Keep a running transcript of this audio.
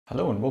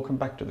Hello and welcome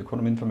back to the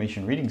Quantum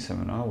Information Reading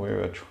Seminar,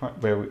 where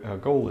our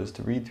goal is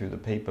to read through the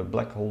paper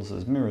Black Holes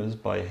as Mirrors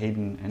by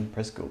Hayden and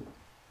Preskill.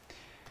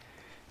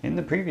 In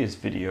the previous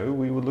video,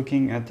 we were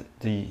looking at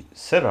the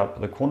setup,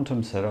 the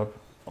quantum setup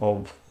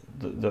of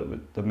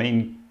the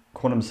main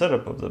quantum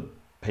setup of the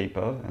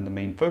paper and the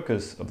main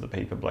focus of the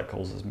paper Black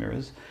Holes as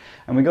Mirrors.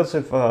 And we got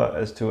so far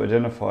as to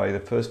identify the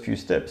first few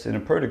steps in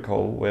a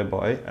protocol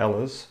whereby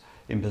Alice,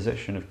 in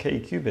possession of k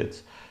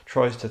qubits,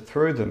 tries to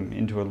throw them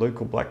into a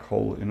local black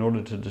hole in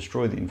order to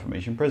destroy the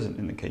information present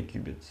in the k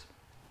qubits.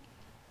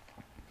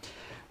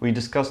 We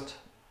discussed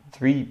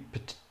three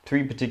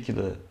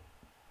particular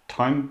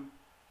time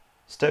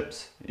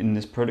steps in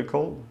this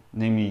protocol,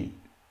 namely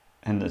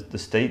the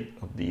state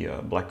of the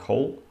black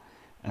hole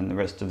and the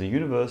rest of the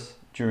universe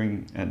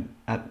during and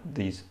at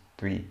these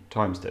three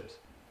time steps.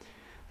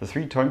 The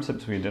three time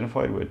steps we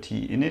identified were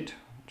T init,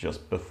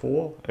 just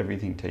before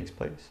everything takes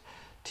place,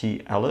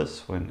 T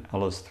Alice, when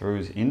Alice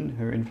throws in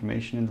her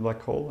information in the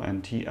black hole,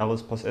 and T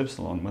Alice plus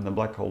epsilon, when the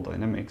black hole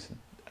dynamics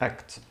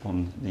acts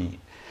on the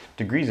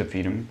degrees of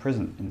freedom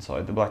present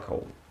inside the black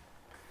hole.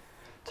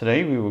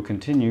 Today we will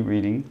continue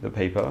reading the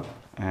paper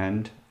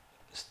and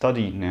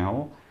study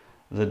now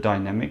the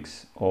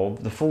dynamics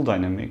of the full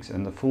dynamics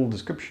and the full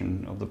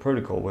description of the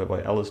protocol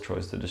whereby Alice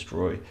tries to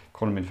destroy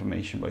quantum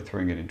information by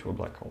throwing it into a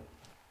black hole.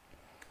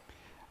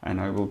 And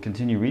I will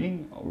continue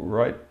reading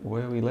right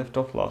where we left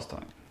off last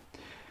time.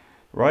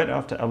 Right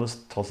after Alice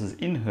tosses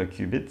in her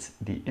qubits,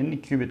 the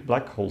n-qubit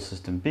black hole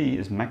system B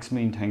is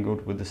maximally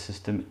entangled with the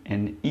system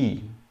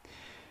NE.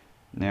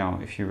 Now,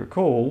 if you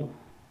recall,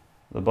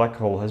 the black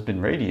hole has been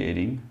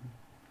radiating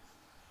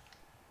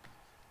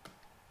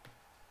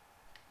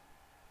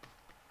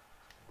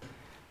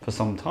for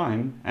some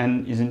time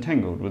and is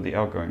entangled with the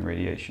outgoing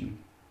radiation.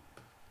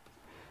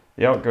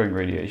 The outgoing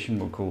radiation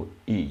we'll call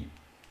E.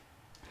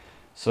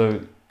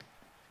 So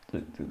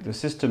the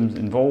systems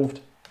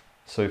involved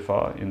so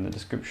far in the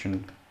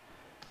description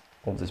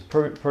of this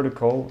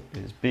protocol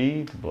is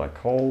B, the black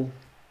hole,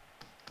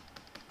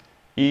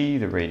 E,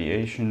 the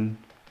radiation,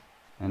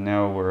 and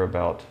now we're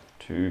about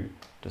to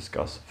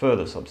discuss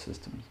further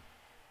subsystems.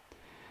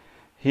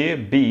 Here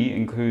B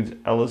includes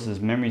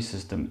Alice's memory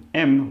system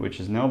M, which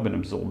has now been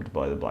absorbed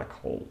by the black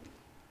hole.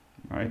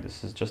 Right?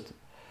 This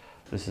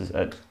is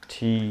at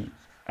T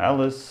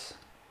Alice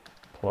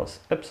plus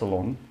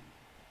epsilon.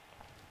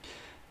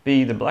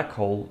 B, the black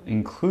hole,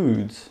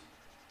 includes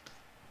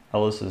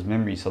Alice's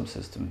memory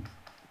subsystem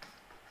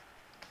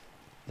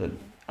that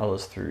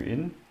Alice threw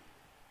in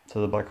to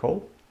the black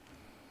hole.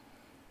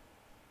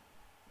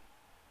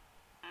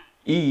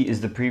 E is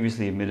the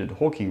previously emitted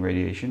Hawking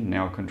radiation,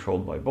 now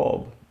controlled by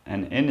Bob,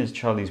 and N is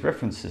Charlie's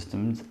reference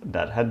systems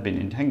that had been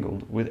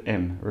entangled with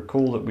M.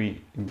 Recall that we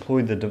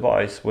employed the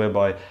device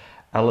whereby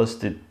Alice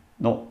did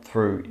not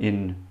throw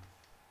in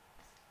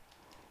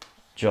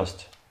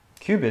just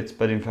qubits,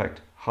 but in fact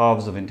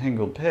halves of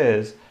entangled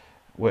pairs,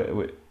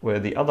 where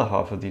the other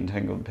half of the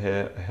entangled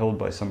pair are held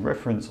by some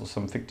reference or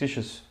some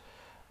fictitious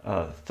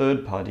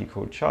third party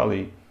called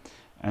Charlie.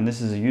 And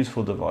this is a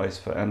useful device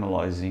for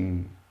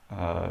analyzing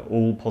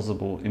all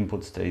possible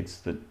input states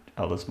that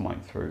Alice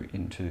might throw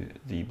into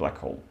the black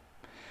hole.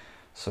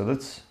 So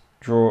let's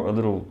draw a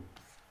little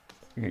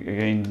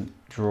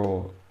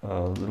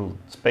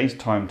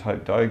space-time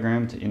type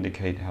diagram to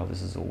indicate how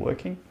this is all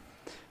working.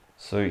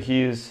 So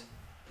here's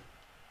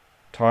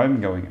time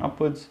going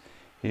upwards.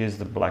 Here's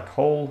the black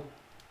hole.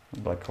 The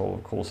black hole,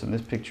 of course, in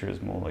this picture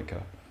is more like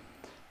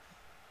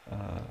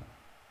a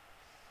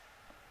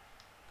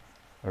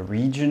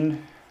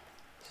region.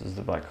 This is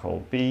the black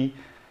hole B,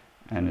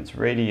 and it's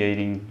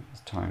radiating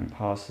as time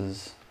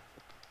passes.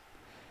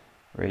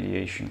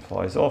 Radiation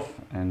flies off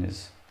and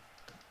is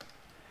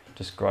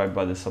described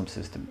by the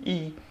subsystem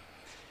E.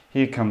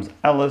 Here comes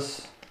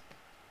Alice,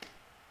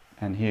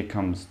 and here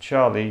comes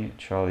Charlie.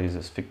 Charlie is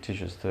this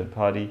fictitious third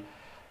party.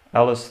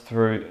 Alice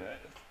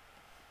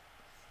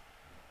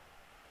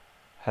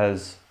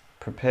has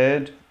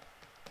prepared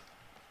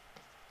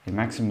a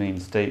maximally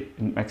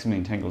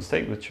entangled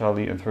state with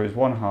Charlie and throws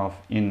one half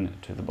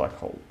into the black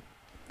hole.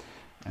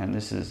 And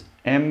this is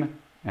M,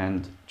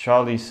 and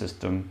Charlie's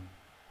system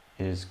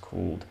is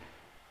called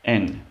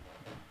N.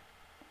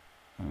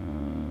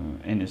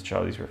 N is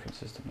Charlie's reference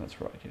system,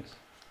 that's right, yes.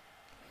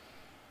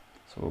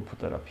 So we'll put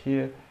that up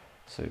here.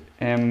 So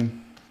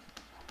M,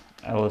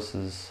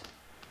 Alice's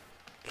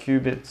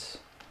qubits,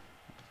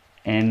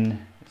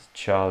 N is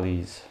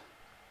Charlie's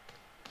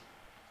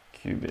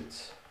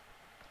qubits.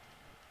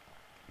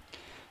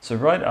 So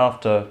right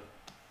after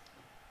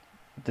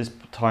this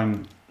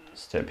time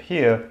step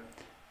here,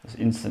 this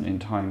instant in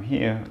time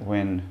here,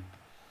 when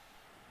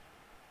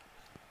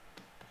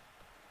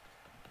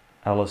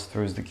Alice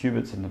throws the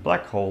qubits in the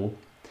black hole,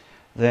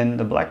 then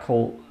the black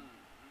hole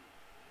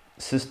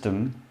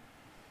system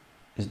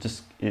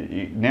is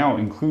it now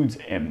includes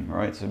M,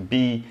 right? So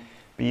B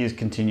is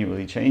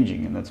continually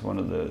changing, and that's one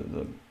of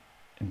the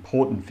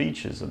important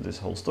features of this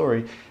whole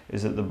story,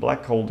 is that the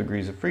black hole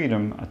degrees of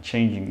freedom are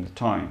changing with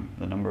time.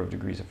 The number of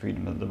degrees of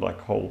freedom that the black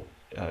hole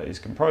is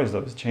comprised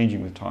of is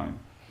changing with time.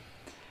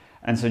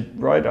 And so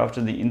right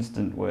after the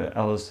instant where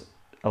Alice's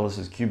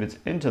qubits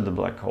enter the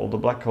black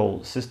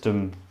hole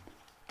system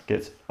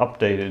gets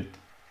updated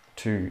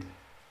to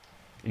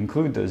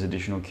include those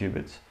additional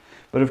qubits.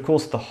 But of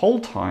course, the whole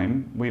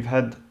time we've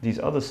had these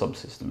other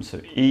subsystems. So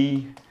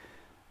E,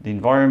 the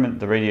environment,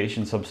 the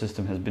radiation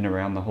subsystem has been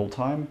around the whole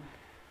time.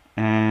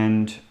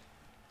 And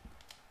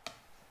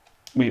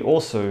we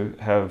also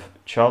have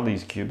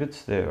Charlie's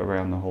qubits, they're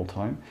around the whole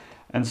time.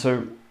 And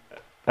so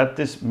at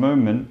this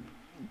moment,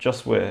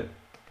 just where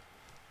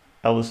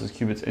Alice's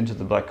qubits enter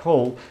the black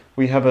hole,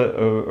 we have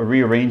a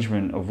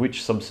rearrangement of which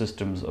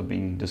subsystems are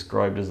being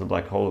described as the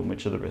black hole and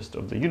which are the rest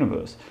of the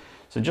universe.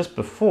 So just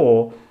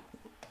before,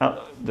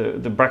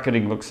 the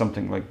bracketing looks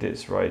something like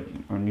this, right?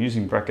 I'm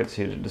using brackets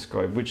here to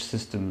describe which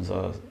systems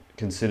are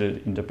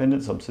considered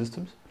independent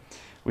subsystems.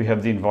 We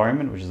have the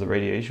environment, which is the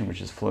radiation,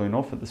 which is flown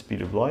off at the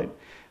speed of light.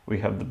 We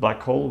have the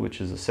black hole, which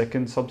is a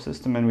second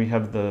subsystem, and we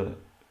have the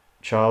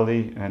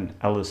Charlie and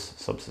Alice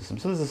subsystem.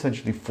 So there's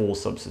essentially 4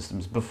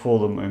 subsystems before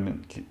the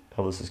moment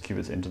Alice's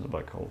qubits enter the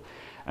black hole.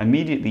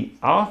 Immediately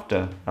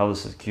after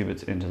Alice's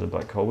qubits enter the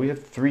black hole, we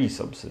have 3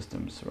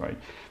 subsystems, right?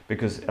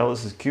 Because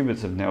Alice's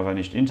qubits have now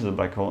vanished into the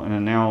black hole and are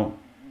now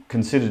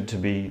considered to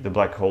be the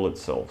black hole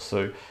itself.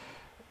 So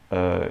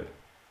the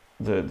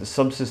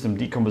subsystem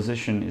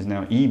decomposition is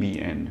now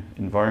EBN,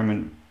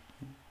 environment,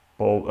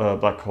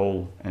 black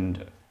hole,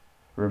 and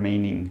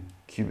remaining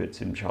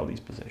qubits in Charlie's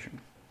possession.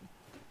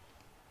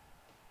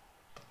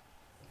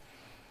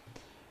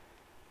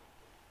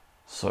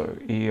 So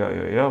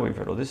we've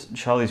read all this.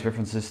 Charlie's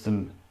reference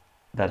system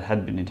that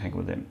had been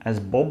entangled with them. As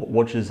Bob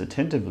watches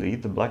attentively,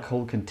 the black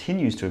hole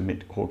continues to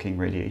emit Hawking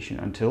radiation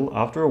until,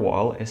 after a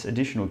while, S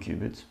additional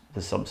qubits, the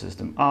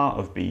subsystem R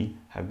of B,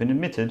 have been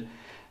emitted,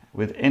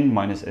 with n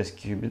minus S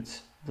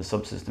qubits, the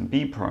subsystem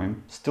B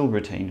prime, still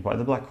retained by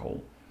the black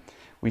hole.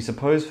 We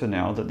suppose for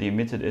now that the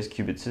emitted S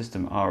qubit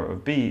system R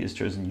of B is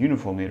chosen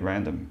uniformly at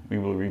random. We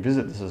will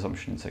revisit this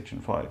assumption in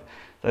section 5.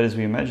 That is,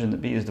 we imagine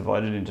that B is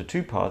divided into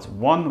 2 parts,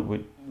 one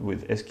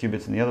with S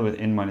qubits and the other with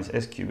n minus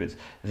S qubits.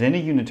 Then a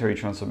unitary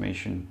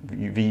transformation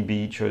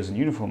VB chosen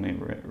uniformly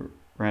at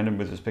random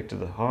with respect to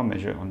the Haar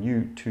measure on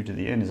U2 to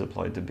the n is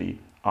applied to B.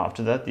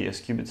 After that, the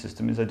S qubit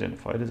system is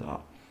identified as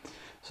R.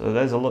 So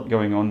there's a lot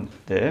going on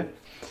there.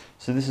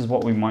 So this is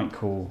what we might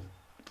call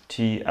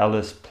T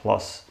Alice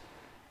plus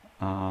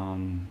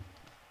some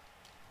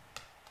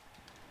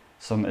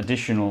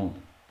additional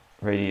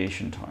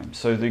radiation time.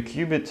 So the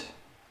qubit,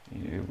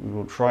 we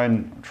will try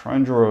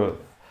and draw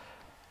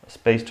a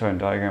space-time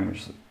diagram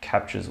which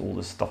captures all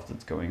the stuff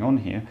that's going on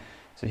here.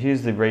 So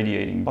here's the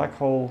radiating black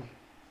hole,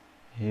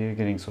 here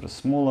getting sort of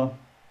smaller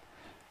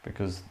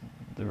because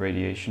the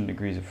radiation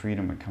degrees of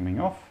freedom are coming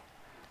off.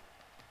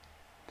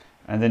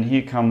 And then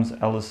here comes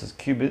Alice's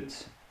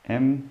qubits,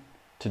 M,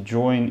 to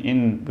join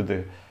in with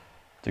the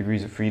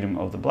degrees of freedom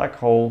of the black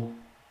hole.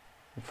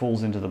 It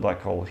falls into the black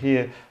hole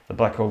here, the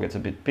black hole gets a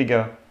bit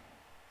bigger,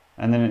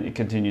 and then it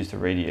continues to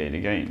radiate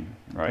again,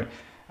 right?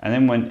 And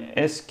then when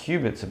S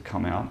qubits have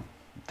come out,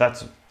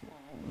 that's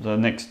the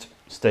next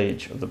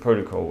stage of the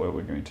protocol where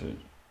we're going to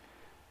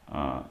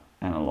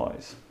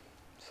analyze.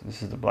 So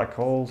this is the black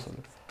hole. So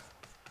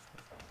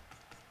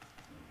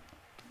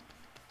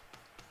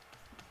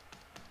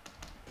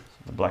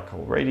the black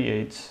hole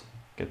radiates,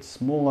 gets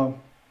smaller,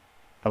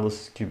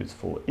 Alice's qubits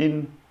fall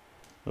in,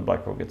 the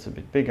black hole gets a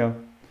bit bigger,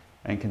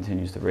 and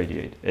continues to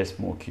radiate S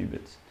more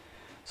qubits.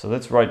 So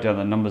let's write down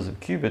the numbers of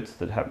qubits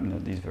that happen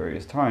at these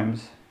various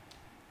times.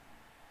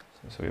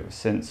 So we have a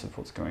sense of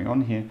what's going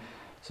on here.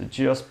 So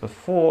just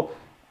before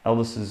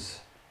Alice's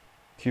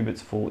qubits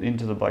fall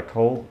into the black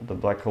hole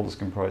is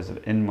comprised of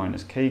n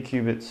minus k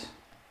qubits.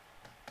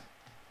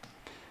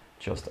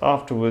 Just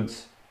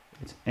afterwards,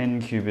 it's n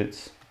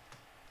qubits.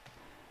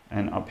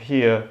 And up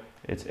here,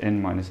 it's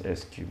n minus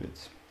s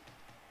qubits.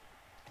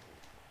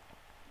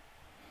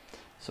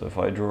 So if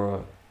I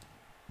draw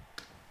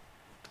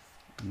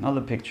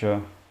another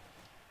picture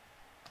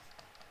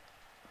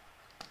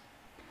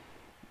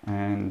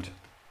and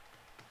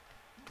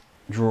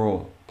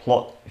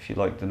plot, if you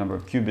like, the number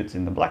of qubits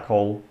in the black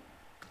hole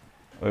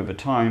over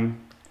time.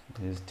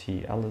 Here's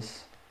T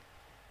Alice.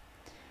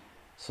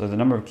 So the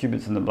number of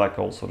qubits in the black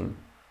hole sort of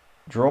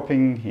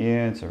dropping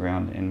here, it's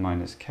around n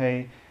minus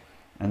k,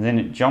 and then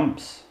it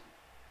jumps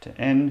to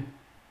n,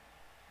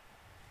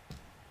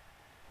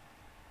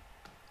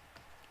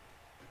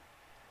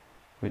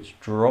 which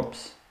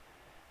drops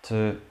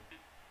to,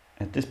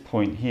 at this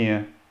point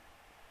here,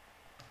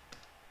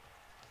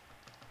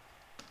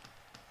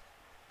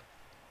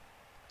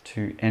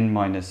 to n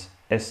minus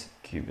s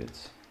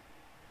qubits.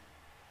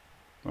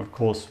 Of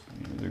course,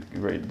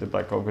 the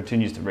black hole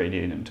continues to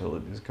radiate until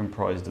it is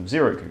comprised of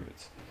 0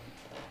 qubits.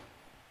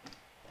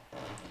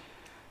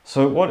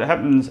 So what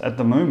happens at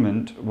the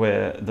moment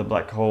where the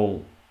black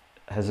hole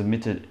has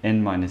emitted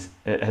s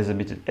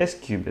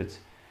qubits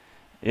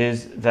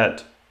is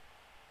that,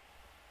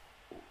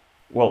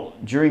 well,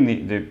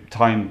 during the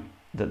time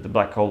that the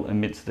black hole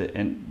emits the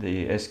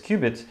s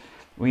qubits,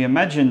 we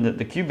imagine that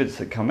the qubits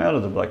that come out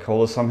of the black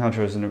hole are somehow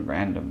chosen at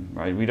random,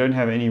 right? We don't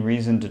have any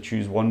reason to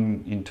choose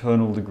one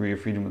internal degree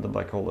of freedom of the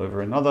black hole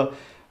over another.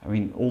 I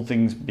mean, all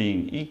things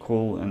being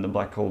equal and the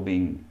black hole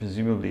being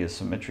presumably a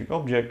symmetric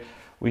object,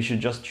 we should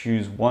just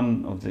choose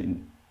one of the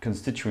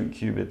constituent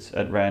qubits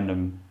at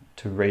random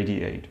to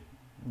radiate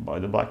by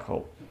the black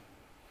hole.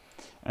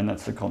 And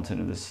that's the content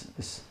of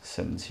this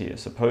sentence here.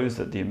 Suppose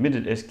that the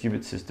emitted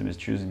s-qubit system is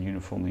chosen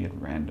uniformly at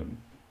random.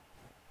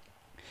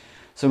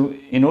 So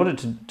in order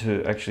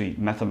to actually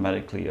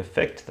mathematically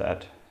affect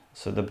that,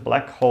 so the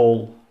black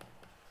hole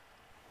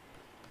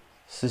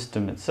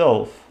system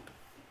itself,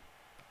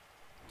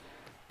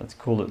 let's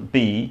call it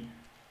B,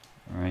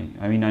 right?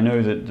 I mean, I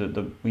know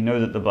that we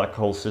know that the black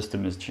hole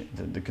system is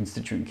the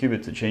constituent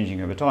qubits are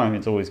changing over time.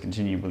 It's always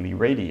continually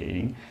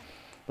radiating,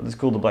 but let's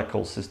call the black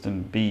hole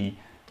system B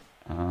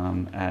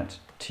at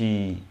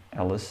T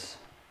Alice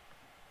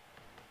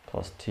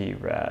plus T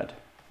rad.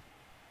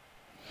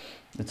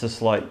 It's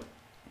a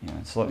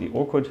it's slightly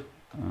awkward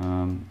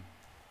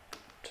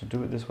to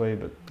do it this way,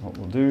 but what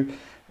we'll do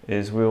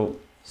is we'll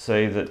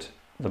say that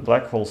the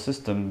black hole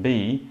system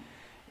B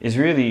is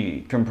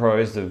really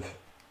comprised of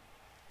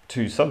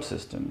two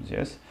subsystems,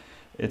 yes?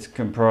 It's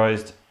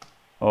comprised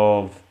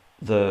of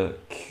the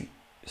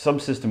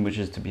subsystem which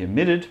is to be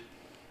emitted.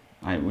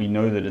 We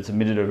know that it's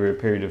emitted over a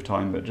period of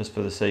time, but just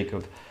for the sake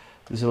of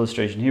this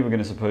illustration here, we're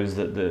going to suppose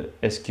that the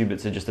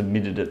s-qubits are just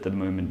emitted at the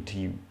moment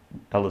T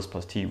Alice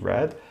plus T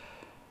rad,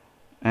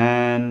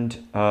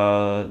 and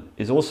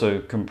is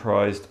also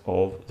comprised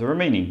of the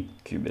remaining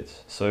qubits.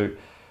 So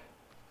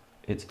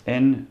it's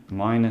n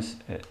minus,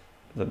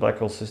 the black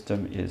hole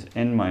system is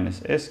n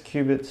minus s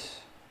qubits,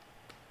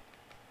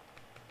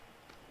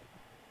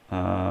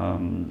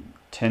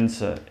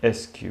 tensor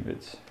s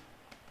qubits.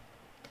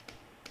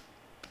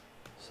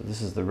 So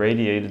this is the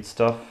radiated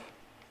stuff.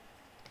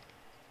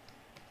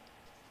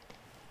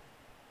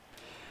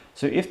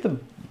 So if the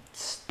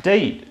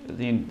state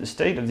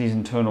of these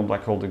internal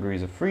black hole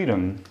degrees of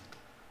freedom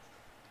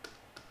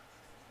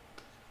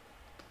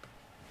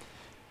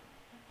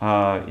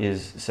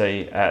is,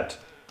 say, at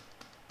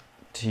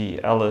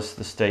T Alice,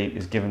 the state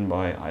is given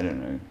by, I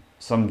don't know,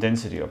 some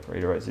density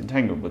operator, right? It's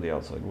entangled with the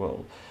outside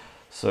world.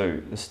 So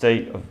the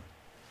state of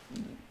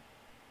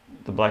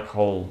the black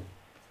hole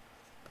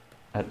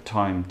at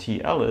time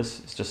T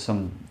Alice is just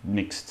some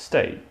mixed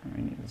state. I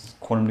mean, it's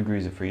quantum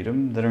degrees of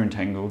freedom that are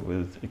entangled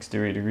with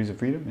exterior degrees of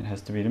freedom. It has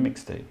to be in a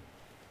mixed state.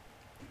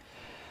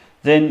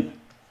 Then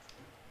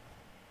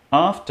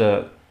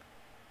after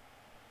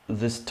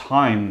this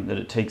time that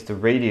it takes to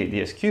radiate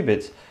the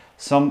s-qubits,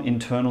 some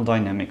internal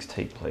dynamics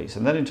take place.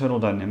 And that internal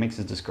dynamics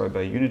is described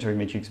by a unitary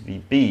matrix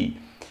VB.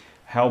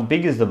 How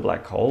big is the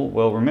black hole?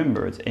 Well,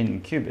 remember, it's n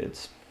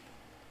qubits.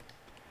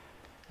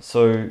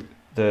 So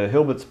the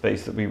Hilbert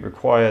space that we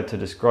require to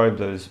describe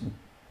those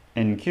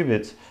n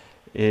qubits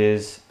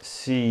is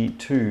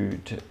C2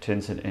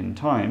 tensor n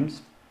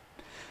times.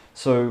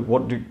 So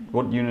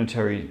what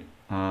unitary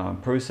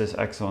process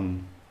acts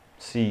on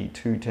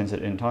C2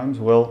 tensor n times?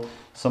 Well,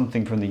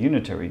 something from the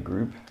unitary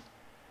group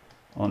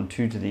on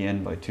 2 to the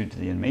n by 2 to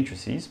the n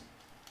matrices.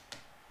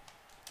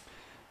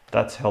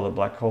 That's how the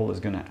black hole is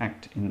going to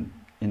act in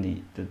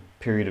the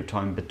period of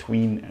time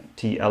between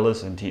T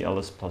Alice and T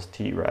Alice plus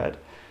T rad.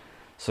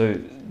 So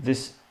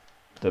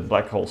the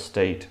black hole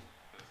state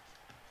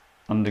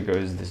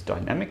undergoes this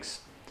dynamics.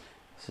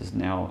 This is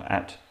now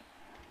at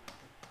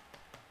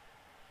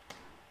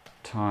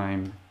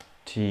time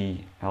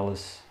T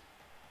Alice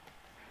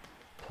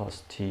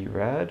plus T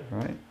rad,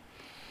 right?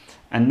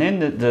 And then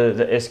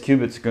the s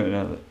qubits are going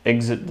to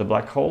exit the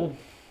black hole.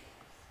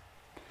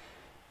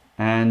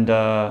 And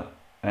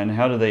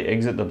how do they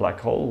exit the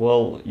black hole?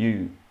 Well,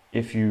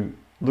 if you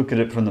look at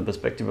it from the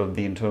perspective of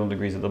the internal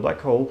degrees of the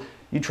black hole,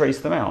 you trace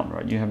them out,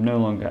 right? You have no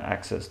longer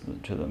access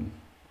to them.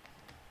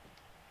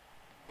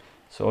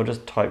 So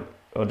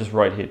I'll just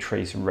write here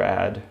trace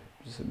rad,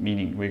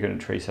 meaning we're going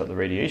to trace out the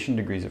radiation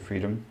degrees of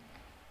freedom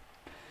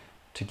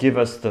to give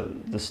us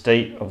the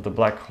state of the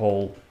black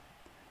hole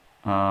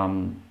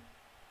so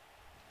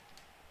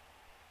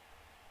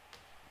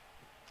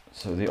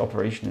the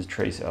operation is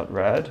trace out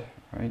rad,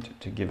 right,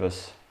 to give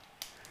us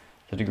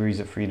the degrees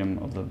of freedom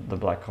of the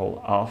black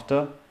hole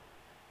after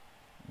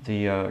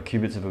the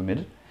qubits have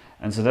emitted.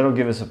 And so that'll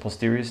give us a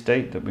posterior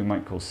state that we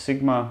might call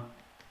sigma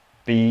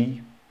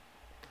B,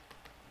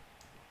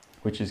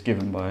 which is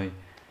given by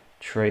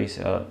trace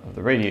out of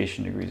the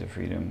radiation degrees of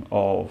freedom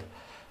of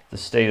the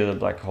state of the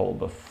black hole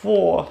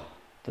before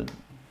the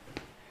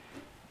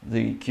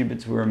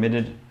qubits were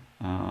emitted,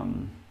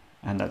 and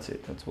that's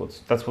it. That's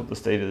what the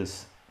state of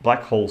this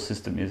black hole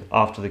system is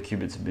after the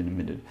qubits have been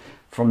emitted.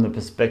 From the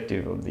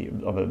perspective of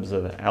an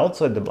observer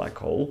outside the black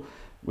hole,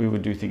 we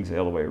would do things the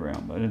other way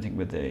around, but I don't think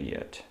we're there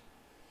yet.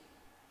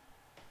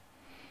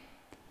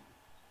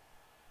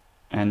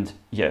 And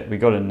yeah, we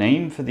got a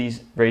name for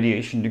these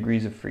radiation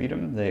degrees of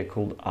freedom. They're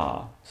called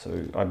R.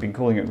 So I've been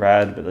calling it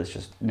rad, but let's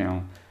just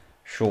now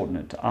shorten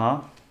it to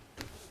R.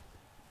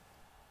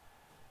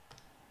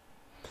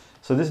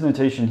 So this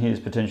notation here is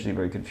potentially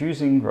very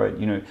confusing, right?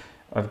 You know,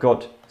 I've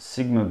got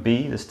sigma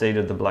b, the state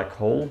of the black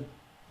hole,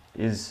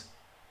 is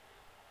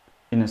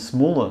in a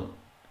smaller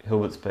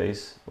Hilbert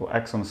space, or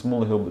acts on a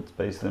smaller Hilbert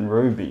space than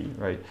rho b,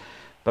 right?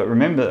 But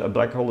remember, a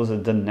black hole is a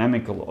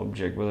dynamical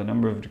object with a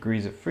number of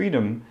degrees of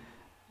freedom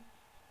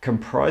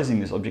comprising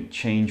this object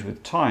change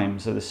with time.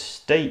 So the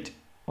state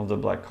of the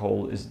black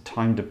hole is a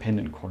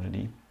time-dependent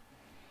quantity,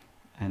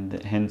 and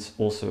hence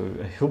also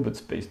a Hilbert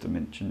space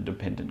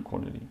dimension-dependent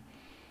quantity.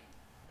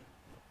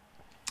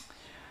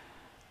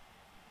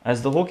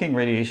 As the Hawking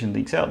radiation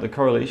leaks out, the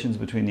correlations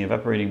between the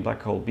evaporating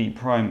black hole B'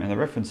 and the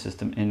reference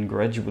system N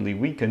gradually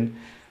weaken.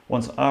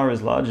 Once R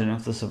is large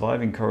enough, the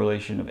surviving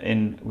correlation of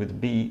N with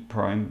B'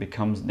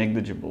 becomes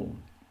negligible.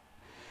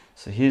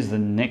 So here's the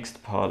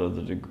next part of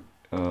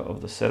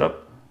the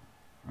setup.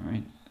 All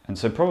right. And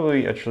so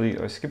probably, actually,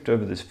 I skipped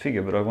over this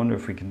figure, but I wonder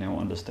if we can now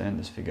understand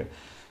this figure.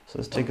 So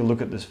let's take a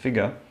look at this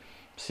figure,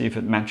 see if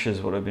it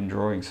matches what I've been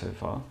drawing so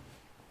far.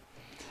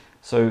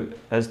 So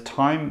as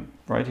time,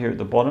 right here at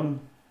the bottom,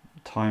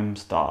 time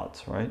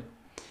starts, right?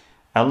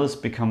 Alice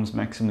becomes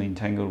maximally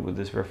entangled with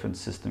this reference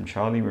system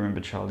Charlie. Remember,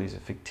 Charlie is a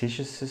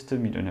fictitious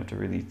system. You don't have to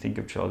really think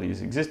of Charlie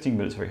as existing,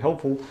 but it's very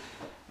helpful.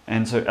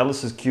 And so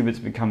Alice's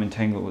qubits become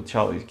entangled with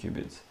Charlie's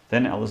qubits.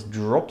 Then Alice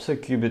drops her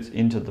qubits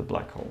into the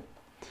black hole.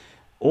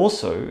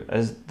 Also,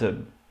 as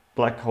the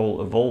black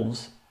hole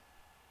evolves,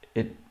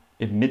 it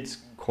emits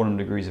quantum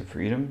degrees of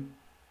freedom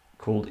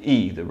called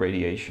E, the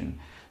radiation.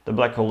 The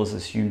black hole is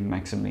assumed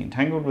maximally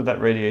entangled with that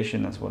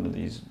radiation. That's one of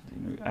these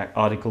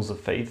articles of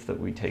faith that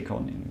we take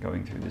on in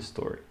going through this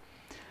story.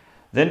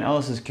 Then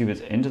Alice's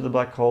qubits enter the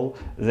black hole.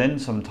 Then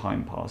some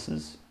time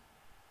passes,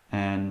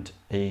 and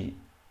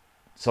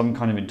some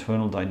kind of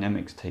internal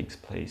dynamics takes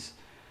place,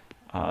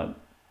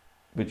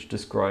 which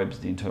describes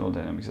the internal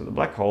dynamics of the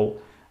black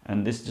hole.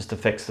 And this just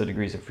affects the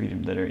degrees of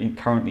freedom that are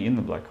currently in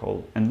the black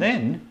hole. And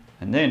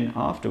then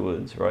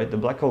afterwards, right, the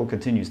black hole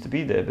continues to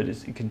be there, but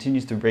it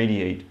continues to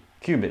radiate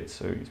qubits.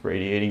 So it's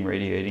radiating,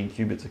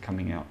 qubits are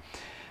coming out.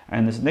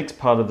 And this next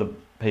part of the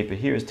paper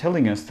here is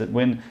telling us that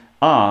when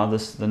R,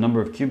 the number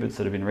of qubits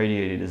that have been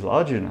radiated, is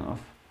large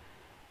enough,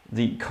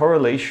 the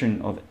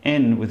correlation of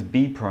N with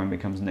B'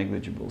 becomes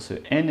negligible. So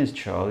N is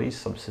Charlie's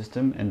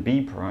subsystem, and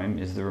B'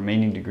 is the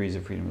remaining degrees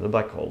of freedom of the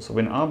black hole. So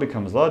when R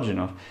becomes large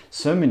enough,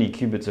 so many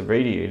qubits are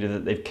radiated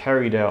that they've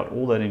carried out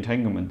all that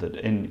entanglement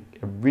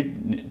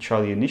that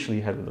Charlie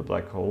initially had with the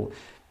black hole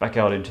back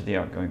out into the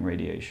outgoing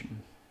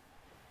radiation.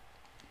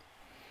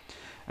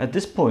 At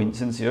this point,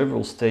 since the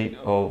overall state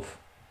of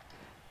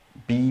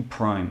B'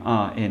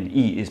 R N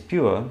E is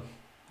pure,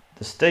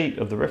 the state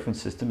of the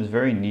reference system is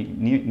very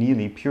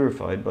nearly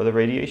purified by the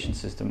radiation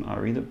system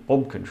RE that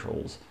Bob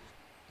controls.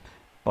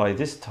 By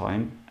this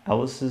time,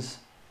 Alice's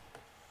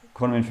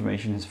quantum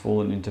information has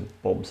fallen into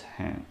Bob's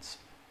hands.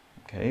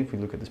 Okay, if we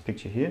look at this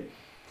picture here,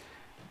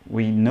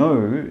 we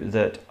know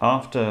that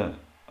after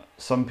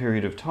some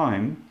period of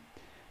time,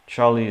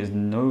 Charlie is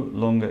no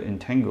longer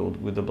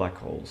entangled with the black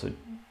hole. So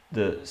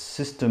the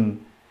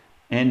system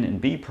N and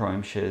B'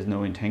 shares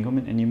no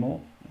entanglement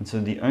anymore. And so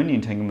the only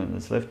entanglement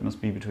that's left must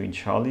be between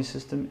Charlie's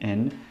system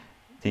N,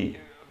 the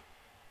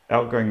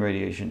outgoing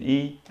radiation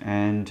E,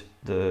 and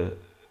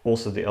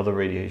also the other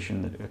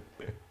radiation that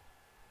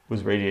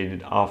was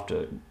radiated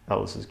after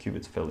Alice's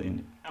qubits fell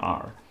in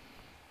R.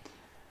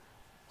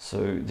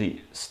 So the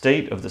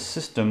state of the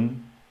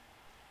system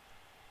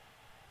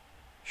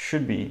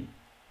should be,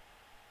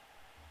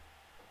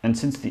 and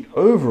since the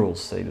overall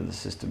state of the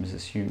system is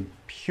assumed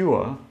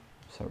pure,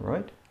 is that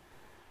right?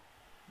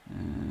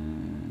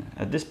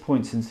 At this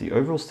point, since the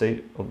overall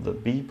state of the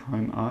B'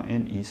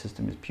 RNE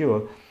system is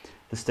pure,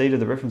 the state of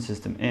the reference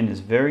system N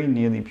is very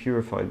nearly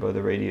purified by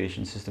the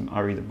radiation system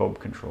RE that Bob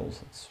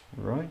controls. That's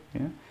right,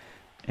 yeah.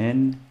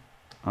 N,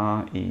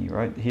 RE,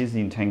 right? Here's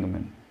the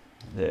entanglement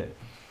there.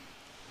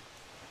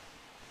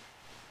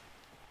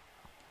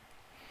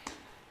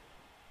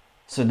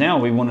 So now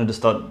we wanted to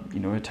start,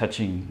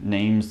 attaching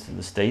names to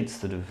the states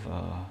that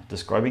are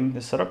describing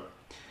this setup.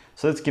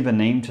 So let's give a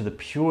name to the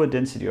pure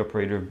density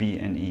operator of B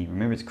and E.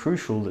 Remember, it's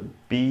crucial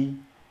that B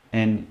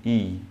and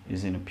E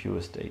is in a pure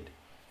state.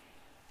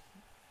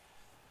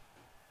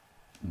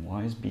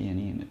 Why is B and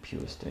E in a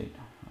pure state?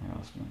 I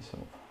ask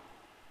myself.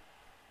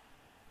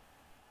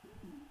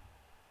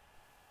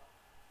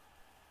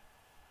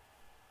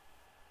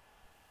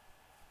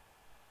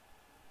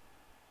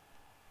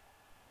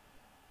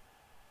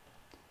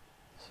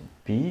 So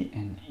B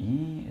and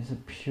E is a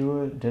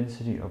pure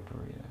density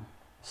operator.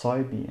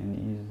 Psi B and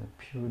E is a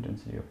pure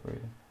density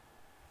operator.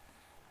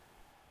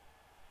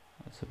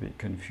 That's a bit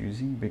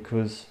confusing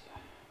because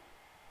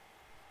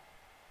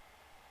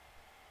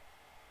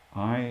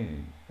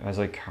as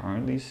I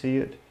currently see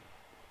it,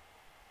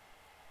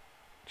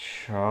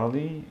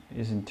 Charlie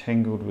is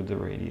entangled with the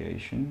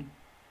radiation.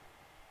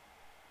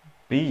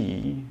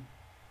 B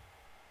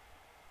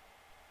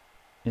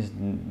is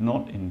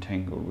not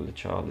entangled with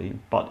Charlie,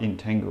 but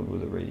entangled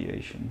with the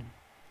radiation.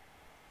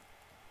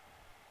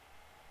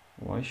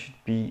 Why should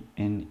B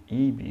and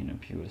E be in a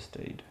pure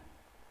state?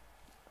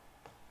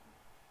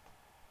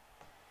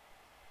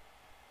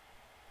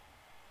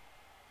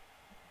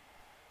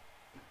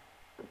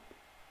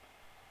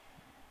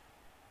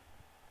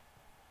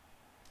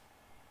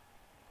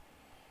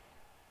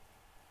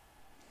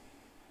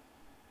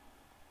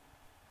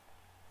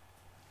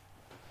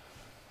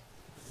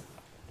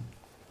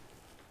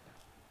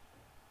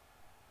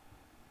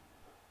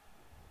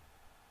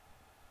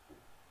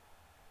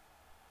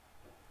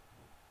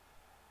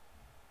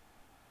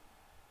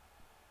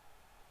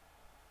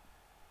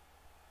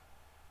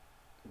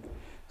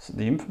 So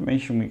the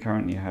information we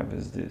currently have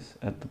is this.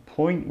 At the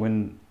point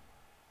when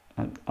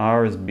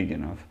R is big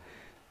enough,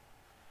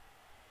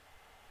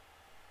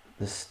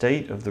 the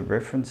state of the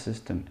reference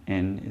system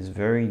N is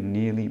very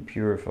nearly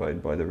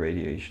purified by the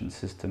radiation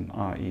system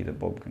RE that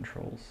Bob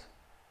controls.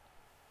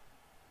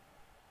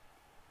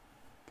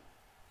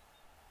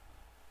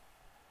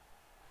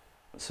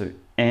 So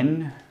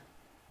N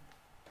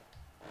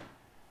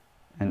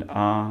and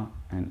R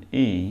and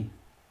E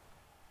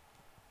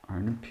are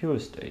in a pure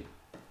state.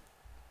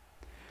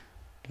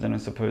 But then I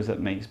suppose that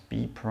makes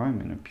B prime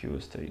in a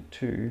pure state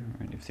too,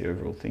 right? If the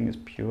overall thing is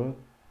pure.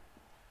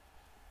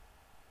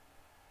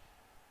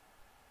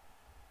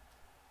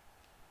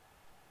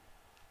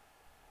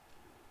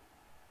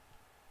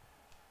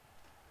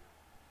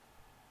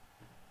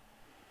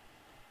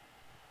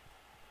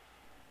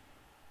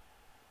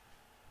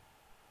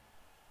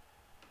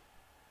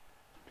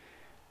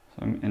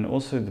 And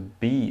also the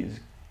B is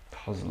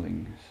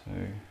puzzling. So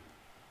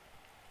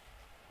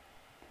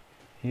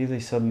here they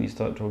suddenly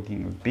start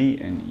talking of B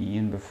and E,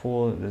 and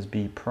before there's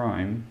B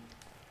prime.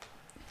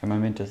 Am I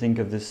meant to think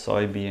of this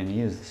psi B and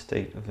E as the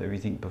state of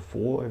everything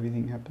before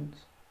everything happens?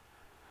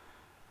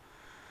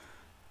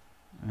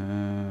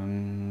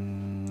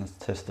 Let's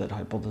test that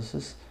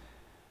hypothesis.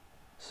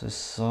 So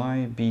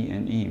psi B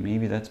and E,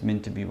 maybe that's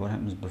meant to be what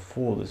happens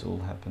before this all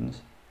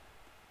happens.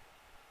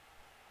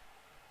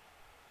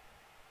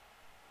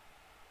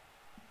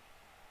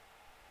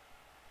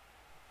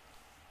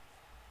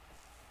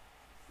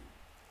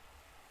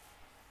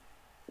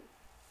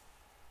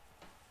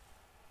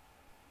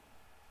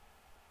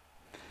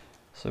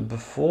 So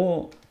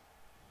before,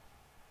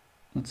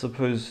 let's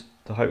suppose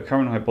the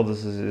current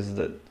hypothesis is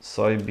that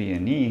psi B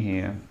and E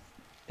here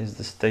is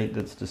the state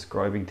that's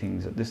describing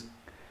things at this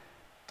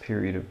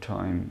period of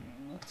time.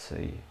 Let's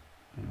say,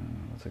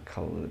 what's a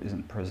color that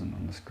isn't present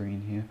on the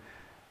screen here?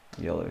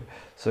 Yellow.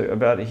 So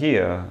about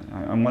here,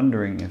 I'm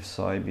wondering if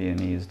psi B and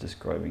E is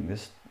describing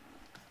this,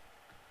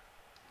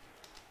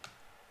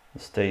 the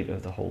state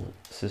of the whole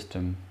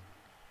system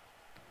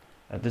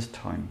at this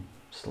time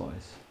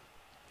slice.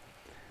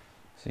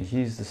 So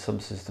here's the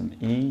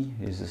subsystem E,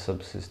 here's the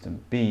subsystem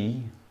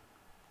B,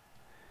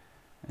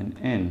 and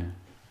N.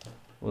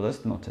 Well,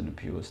 that's not in a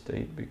pure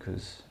state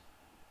because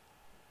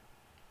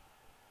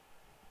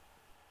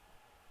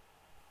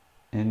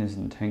N is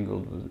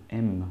entangled with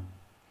M.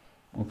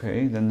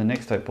 Okay, then the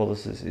next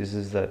hypothesis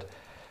is that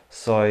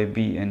psi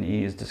B and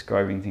E is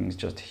describing things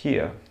just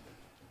here.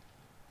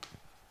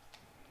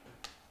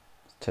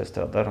 Let's test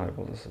out that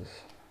hypothesis.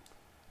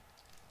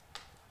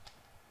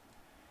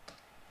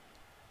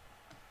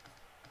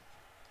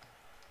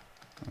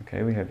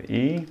 Okay, we have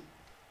E,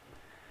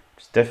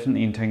 which is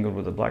definitely entangled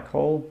with a black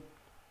hole.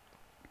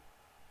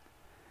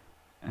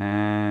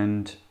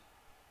 And,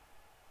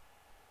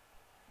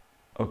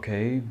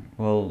 okay,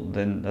 well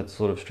then that's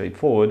sort of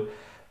straightforward,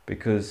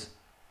 because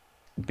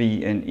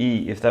B and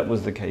E, if that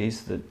was the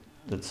case,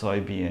 that psi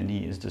B and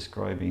E is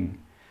describing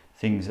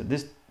things at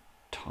this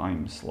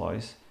time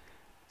slice,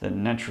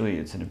 then naturally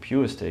it's in a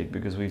pure state,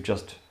 because we've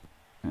just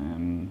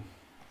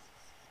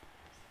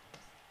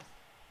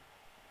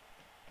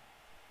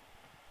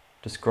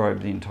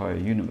describe the entire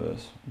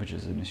universe, which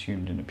is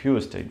assumed in a pure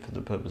state for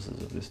the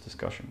purposes of this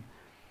discussion.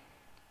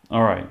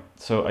 All right,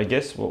 so I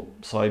guess what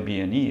psi B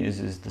and E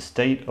is the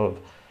state of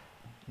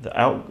the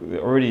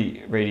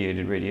already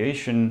radiated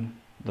radiation,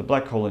 the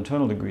black hole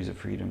internal degrees of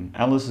freedom,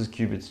 Alice's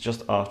qubits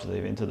just after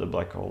they've entered the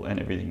black hole, and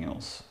everything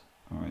else.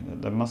 All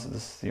right, this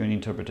is the only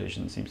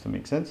interpretation that seems to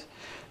make sense.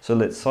 So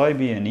let psi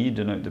B and E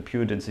denote the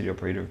pure density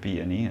operator of B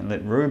and E, and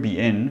let rho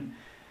Bn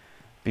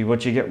be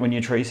what you get when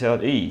you trace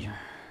out E.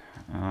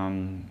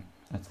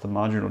 That's the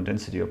marginal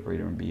density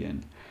operator on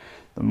Bn.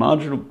 The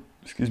marginal,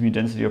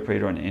 density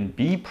operator on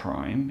Nb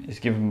prime is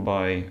given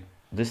by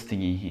this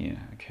thingy here,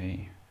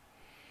 okay?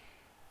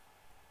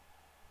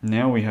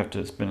 Now we have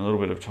to spend a little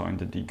bit of time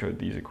to decode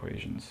these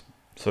equations.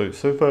 So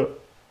far,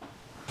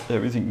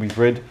 everything we've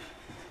read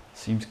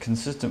seems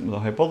consistent with the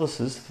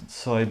hypothesis that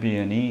psi B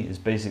and E is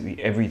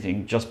basically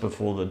everything just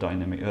before the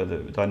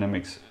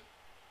dynamics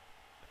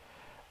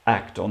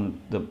act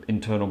on the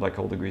internal black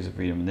hole degrees of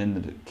freedom, and then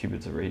the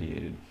qubits are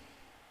radiated.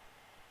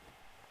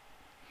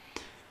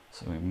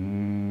 So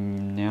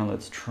now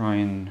let's try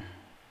and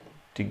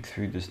dig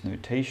through this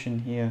notation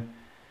here.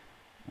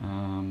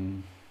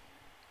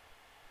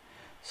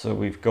 So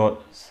we've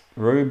got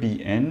rho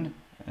Bn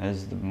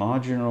as the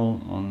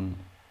marginal on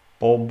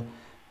Bob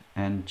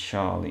and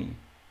Charlie.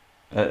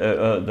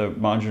 The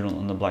marginal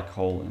on the black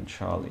hole and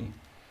Charlie.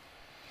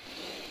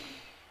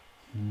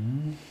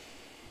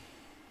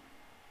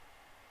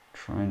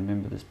 Try and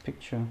remember this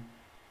picture.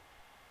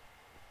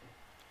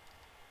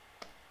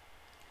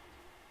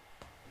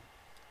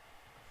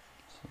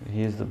 So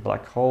here's the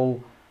black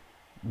hole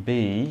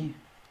B.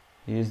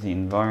 Here's the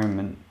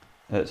environment,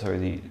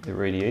 the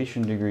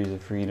radiation degrees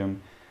of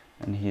freedom,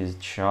 and here's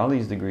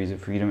Charlie's degrees of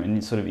freedom, and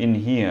it's sort of in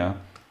here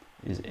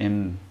is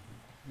M.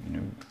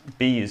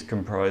 B is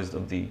comprised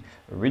of the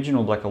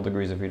original black hole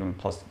degrees of freedom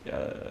plus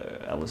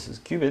Alice's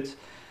qubits.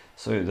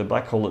 So the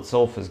black hole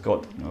itself has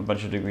got a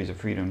bunch of degrees of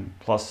freedom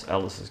plus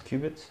Alice's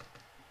qubits.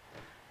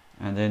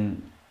 And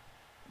then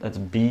that's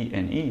B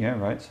and E, yeah,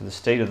 right? So the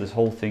state of this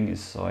whole thing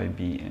is psi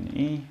B and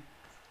E.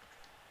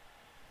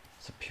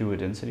 It's a pure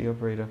density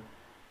operator.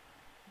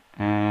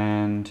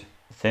 And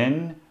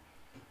then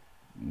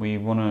we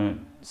want to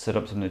set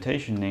up some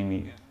notation,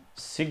 namely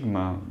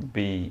sigma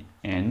Bn.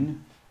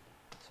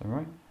 Is that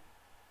right?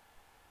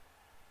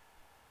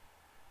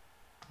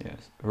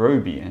 Yes,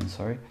 rho Bn,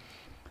 sorry.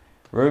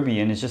 Rho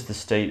Bn is just the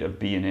state of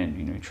B and N,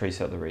 you know,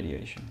 trace out the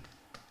radiation.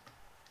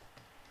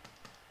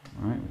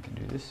 All right, we can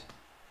do this.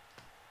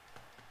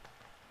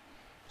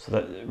 So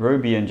that rho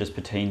Bn just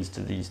pertains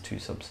to these two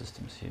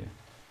subsystems here.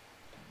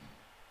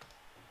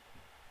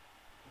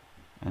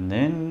 And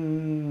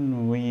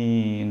then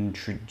we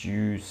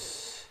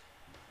introduce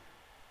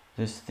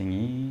this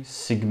thingy,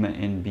 sigma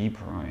NB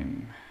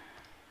prime.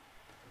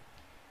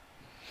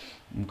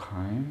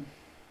 Okay.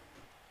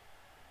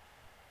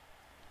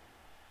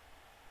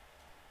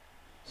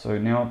 So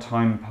now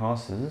time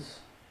passes.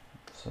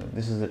 So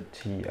this is at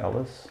T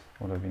Alice,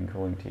 what I've been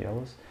calling T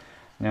Alice.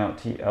 Now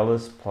T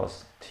Alice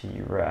plus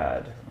T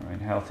rad,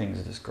 right? How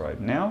things are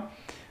described now.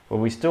 Well,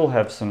 we still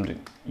have some,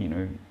 you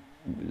know,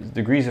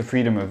 degrees of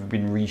freedom have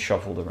been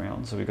reshuffled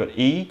around. So we've got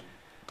E,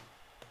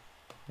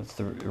 that's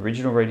the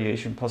original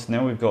radiation, plus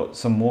now we've got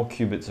some more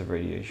qubits of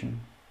radiation.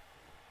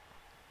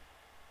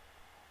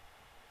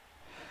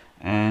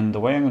 And the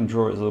way I'm going to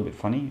draw it is a little bit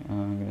funny.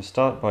 I'm going to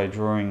start by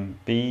drawing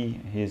B,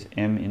 here's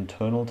M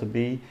internal to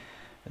B,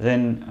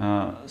 then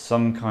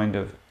some kind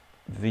of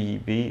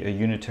VB, a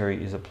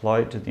unitary, is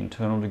applied to the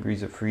internal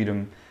degrees of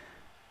freedom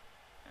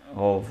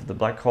of the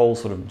black hole,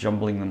 sort of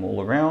jumbling them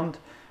all around,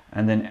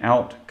 and then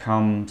out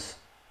comes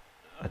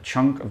a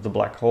chunk of the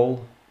black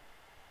hole,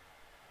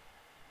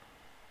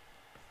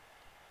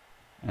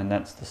 and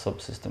that's the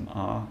subsystem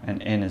R,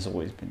 and N has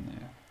always been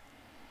there.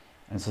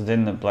 And so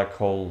then the black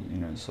hole, you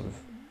know, sort of,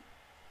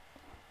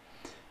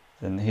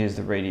 then here's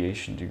the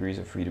radiation degrees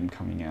of freedom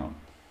coming out.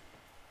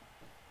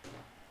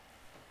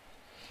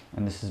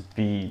 And this is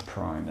B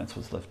prime, that's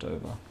what's left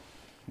over.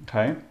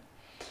 Okay,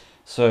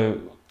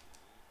 so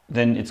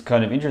then it's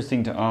kind of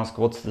interesting to ask,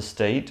 what's the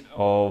state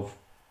of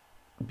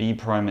B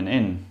prime and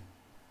N?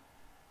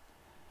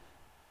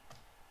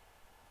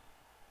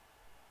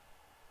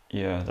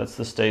 Yeah, that's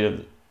the state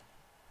of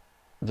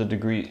the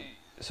degree.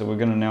 So we're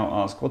going to now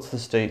ask, what's the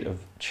state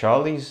of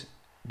Charlie's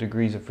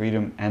degrees of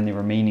freedom and the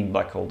remaining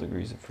black hole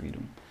degrees of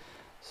freedom?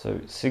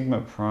 So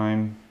sigma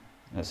prime,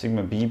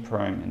 sigma B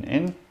prime and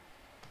N,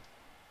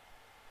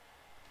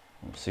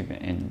 or sigma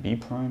N B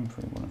prime, if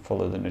we want to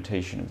follow the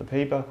notation of the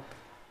paper,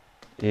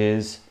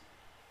 is,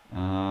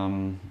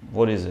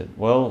 what is it?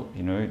 Well,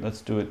 you know,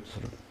 let's do it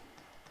sort of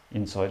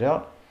inside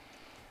out.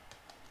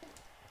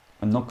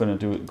 I'm not going to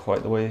do it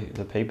quite the way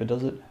the paper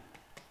does it.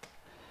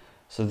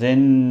 So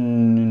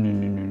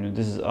then,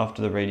 this is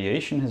after the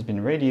radiation has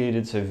been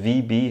radiated, so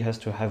VB has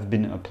to have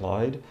been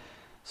applied.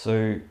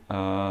 So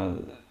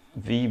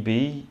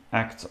VB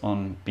acts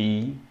on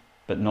B,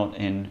 but not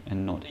N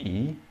and not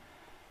E.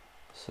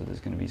 So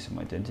there's going to be some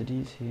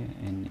identities here,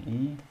 N,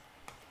 E.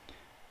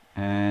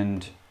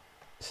 And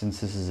since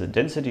this is a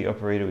density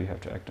operator, we have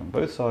to act on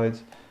both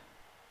sides.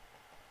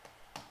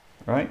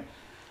 Right?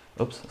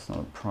 Oops, that's not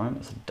a prime,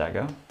 that's a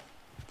dagger.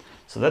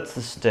 So that's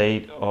the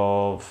state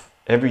of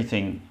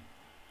everything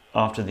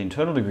after the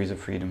internal degrees of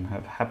freedom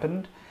have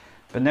happened.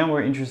 But now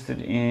we're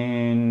interested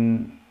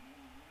in,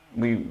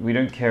 we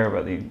don't care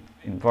about the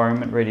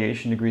environment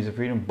radiation degrees of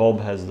freedom.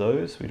 Bob has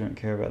those, we don't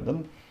care about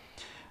them.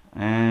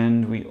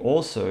 And we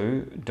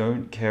also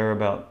don't care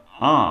about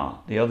R,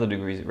 the other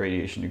degrees,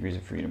 radiation degrees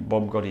of freedom.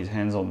 Bob got his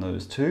hands on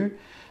those too.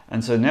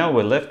 And so now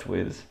we're left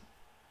with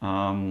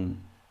the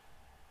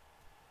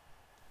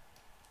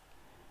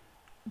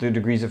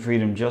degrees of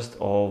freedom just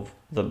of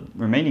the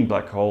remaining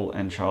black hole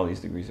and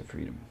Charlie's degrees of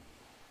freedom.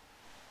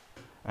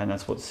 And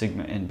that's what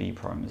sigma NB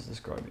prime is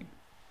describing.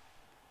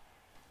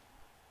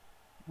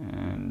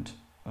 And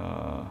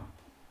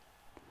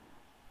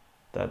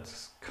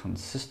that's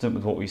consistent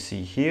with what we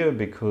see here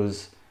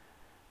because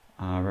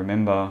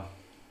remember,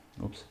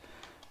 oops,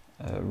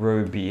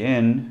 rho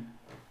Bn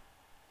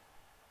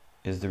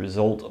is the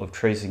result of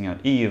tracing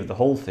out E of the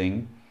whole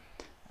thing,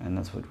 and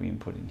that's what we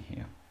input in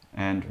here.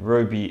 And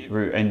rho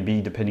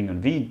NB, depending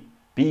on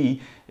VB,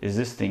 is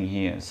this thing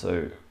here.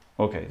 So,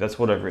 okay, that's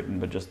what I've written,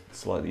 but just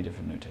slightly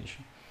different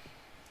notation.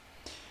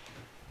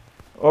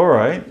 All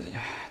right,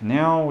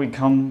 now we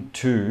come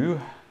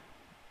to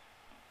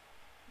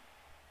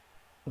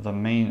the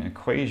main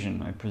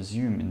equation, I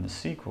presume, in the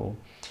sequel.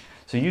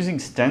 So using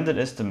standard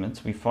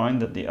estimates, we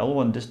find that the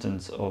L1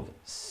 distance of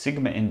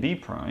sigma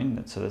NB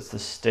prime, so that's the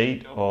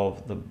state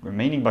of the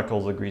remaining black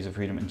hole's degrees of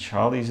freedom and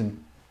Charlie's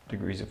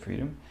degrees of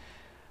freedom,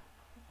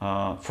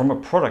 from a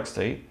product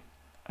state,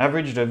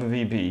 averaged over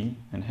VB,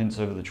 and hence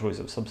over the choice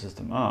of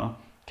subsystem R,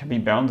 can be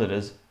bounded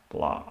as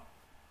blah.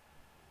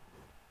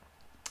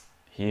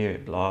 Here,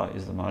 blah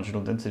is the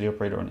marginal density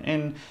operator on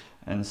N,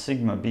 and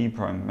sigma B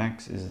prime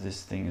max is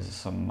this thing as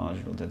some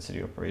marginal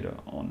density operator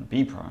on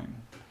B prime.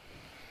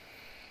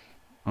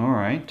 All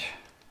right,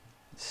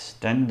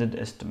 standard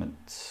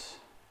estimates.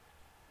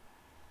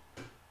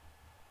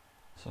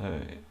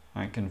 So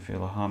I can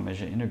feel a half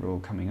measure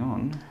integral coming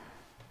on.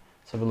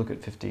 Let's have a look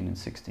at 15 and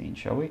 16,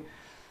 shall we?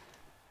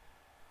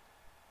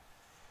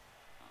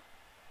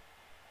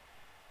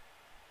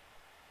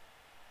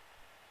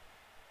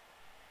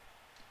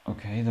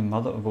 Okay, the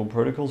mother of all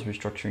protocols,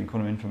 restructuring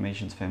quantum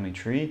information's family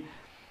tree.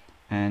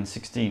 And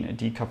 16, a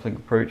decoupling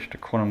approach to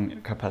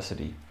quantum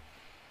capacity.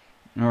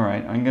 All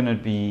right, I'm going to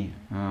be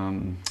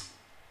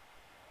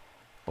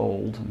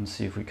bold and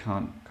see if we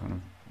can't kind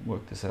of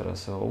work this out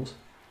ourselves.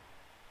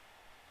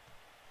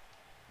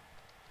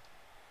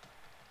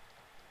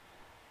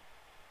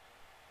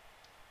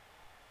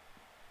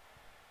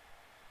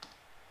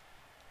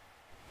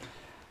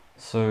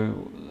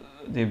 So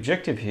the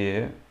objective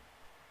here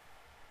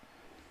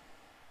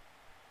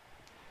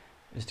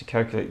is to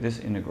calculate this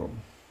integral,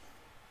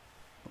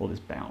 or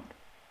this bound.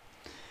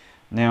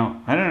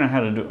 Now, I don't know how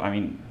to do, I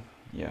mean,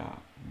 yeah,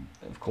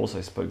 of course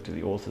I spoke to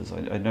the authors,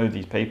 I know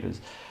these papers,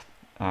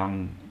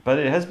 but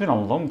it has been a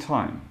long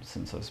time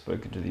since I've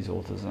spoken to these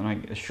authors, and I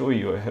assure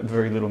you I have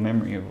very little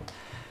memory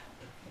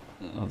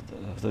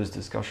of those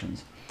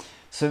discussions.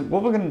 So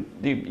what we're going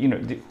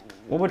to,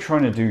 what we're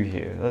trying to do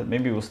here,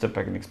 maybe we'll step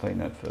back and explain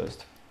that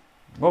first.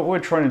 What we're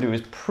trying to do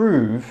is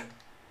prove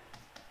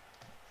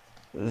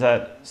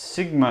that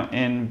sigma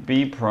n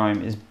b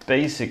prime is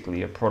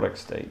basically a product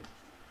state.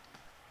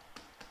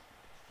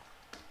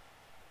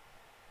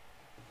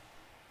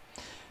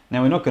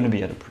 Now we're not going to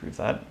be able to prove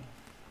that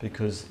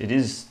because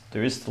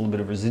there is still a bit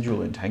of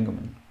residual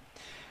entanglement.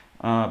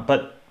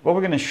 But what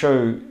we're going to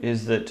show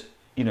is that,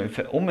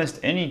 for almost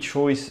any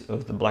choice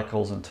of the black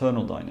hole's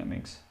internal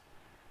dynamics,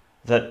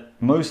 that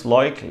most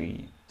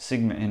likely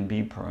sigma n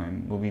b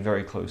prime will be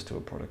very close to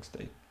a product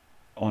state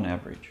on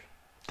average.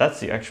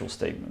 That's the actual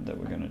statement that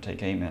we're going to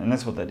take aim at, and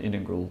that's what that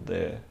integral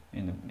there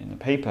in the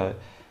paper,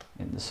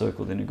 in the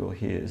circled integral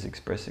here, is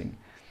expressing.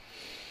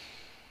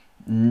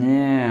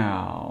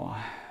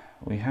 Now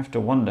we have to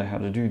wonder how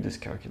to do this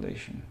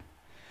calculation.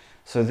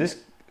 So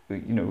this, what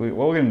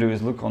we're going to do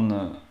is look on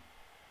the.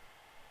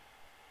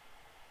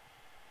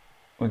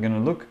 We're going to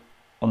look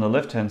on the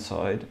left-hand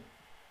side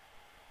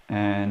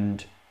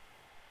and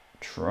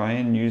try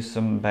and use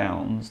some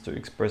bounds to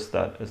express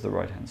that as the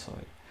right-hand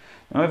side.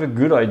 Now I have a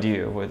good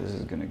idea of where this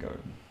is going to go.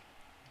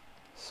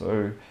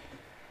 So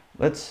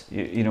let's,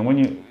 when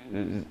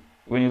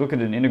you look at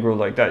an integral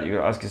like that, you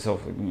got to ask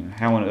yourself,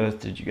 how on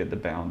earth did you get the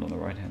bound on the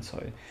right-hand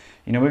side?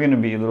 We're going to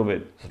be a little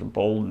bit sort of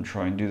bold and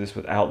try and do this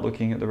without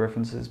looking at the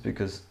references,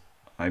 because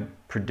I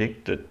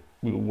predict that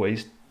we'll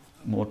waste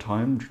more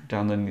time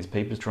downloading these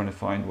papers trying to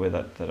find where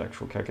that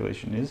actual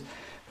calculation is,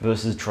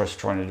 versus just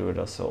trying to do it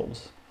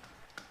ourselves.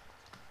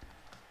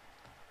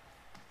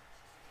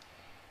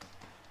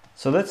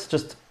 So let's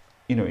just,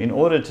 in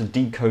order to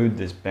decode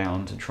this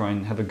bound, to try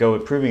and have a go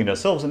at proving it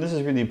ourselves, and this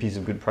is really a piece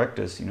of good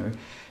practice,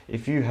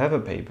 if you have a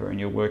paper and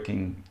you're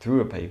working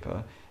through a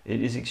paper, it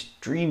is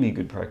extremely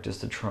good practice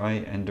to try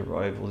and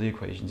derive all the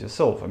equations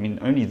yourself. I mean,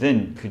 only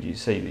then could you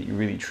say that you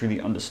really truly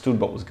understood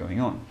what was going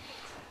on.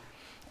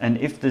 And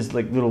if there's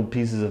like little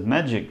pieces of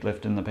magic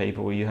left in the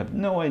paper where you have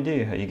no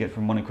idea how you get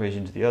from one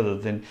equation to the other,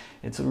 then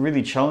it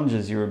really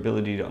challenges your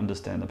ability to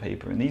understand the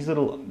paper. And these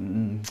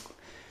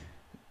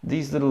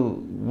little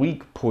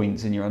weak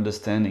points in your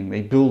understanding,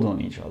 they build on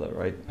each other,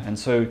 right? And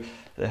so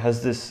it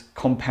has this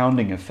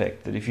compounding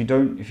effect that if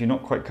you're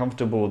not quite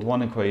comfortable with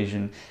one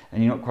equation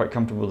and you're not quite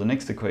comfortable with the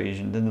next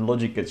equation, then the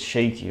logic gets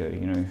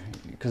shakier,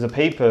 because a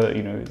paper,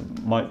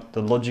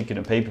 the logic in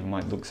a paper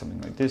might look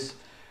something like this.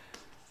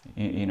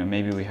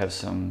 Maybe we have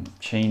some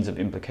chains of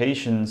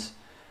implications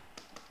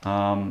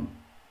and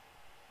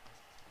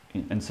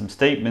some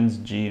statements,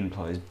 G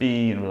implies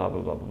B, and blah,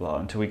 blah, blah, blah, blah,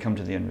 until we come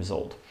to the end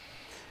result.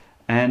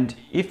 And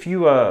if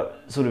you are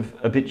sort of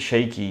a bit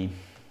shaky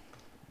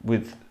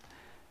with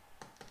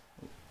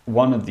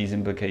one of these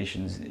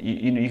implications,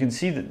 you can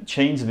see that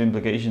chains of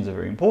implications are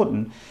very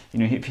important.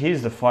 If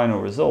here's the final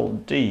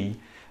result, D,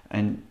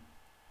 and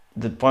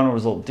the final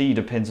result D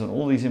depends on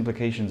all these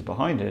implications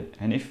behind it,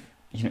 and if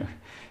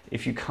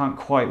you can't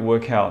quite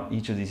work out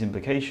each of these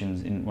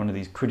implications in one of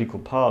these critical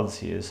paths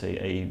here, say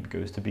A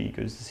goes to B,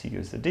 goes to C,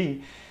 goes to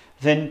D,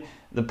 then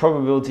the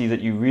probability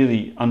that you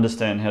really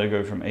understand how to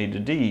go from A to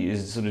D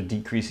is sort of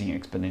decreasing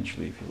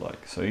exponentially, if you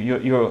like. So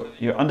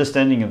your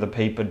understanding of the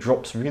paper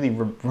drops really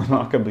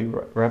remarkably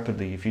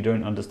rapidly if you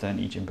don't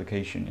understand each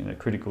implication in a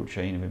critical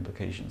chain of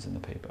implications in the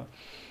paper.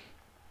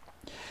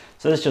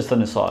 So that's just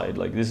an aside.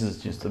 Like, this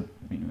is just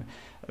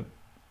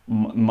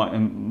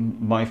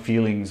my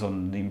feelings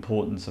on the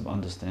importance of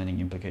understanding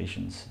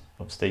implications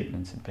of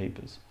statements in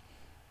papers.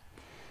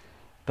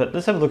 But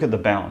let's have a look at the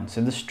bound. So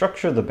the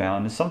structure of the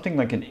bound is something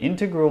like an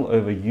integral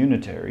over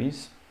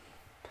unitaries.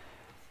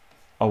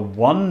 A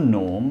 1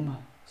 norm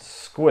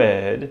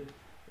squared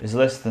is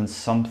less than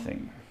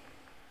something.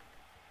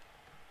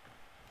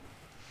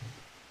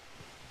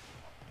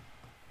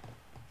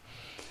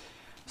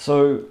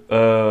 So,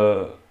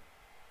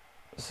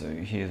 so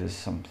here there's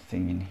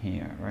something in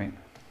here, right?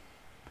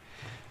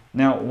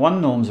 Now,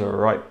 1 norms are a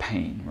right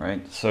pain,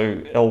 right? So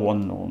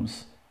L1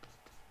 norms.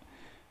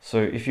 So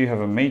if you have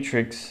a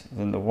matrix,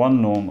 then the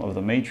 1 norm of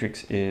the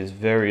matrix is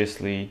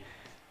variously,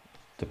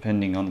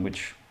 depending on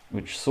which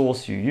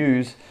source you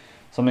use,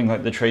 something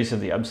like the trace of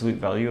the absolute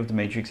value of the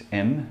matrix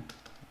M,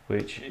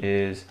 which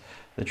is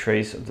the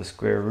trace of the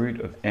square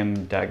root of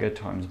M dagger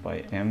times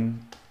by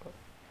M.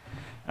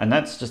 And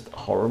that's just a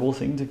horrible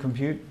thing to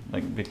compute,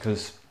 like,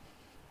 because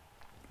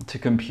to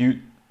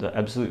compute the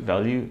absolute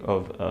value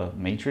of a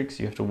matrix,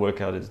 you have to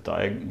work out its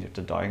you have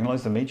to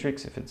diagonalize the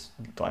matrix if it's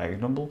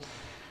diagonable,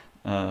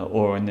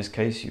 or in this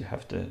case, you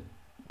have to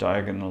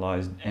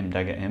diagonalize M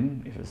dagger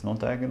M if it's not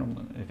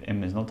diagonal, if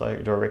M is not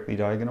directly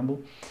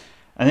diagonable,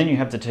 and then you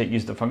have to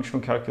use the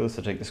functional calculus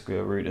to take the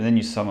square root, and then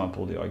you sum up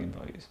all the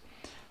eigenvalues.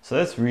 So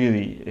that's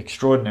really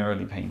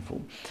extraordinarily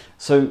painful.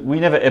 So we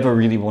never ever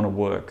really want to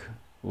work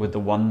with the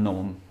 1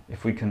 norm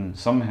if we can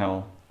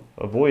somehow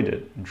avoid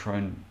it and try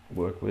and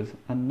work with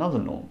another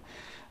norm.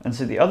 And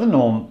so the other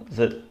norm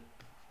that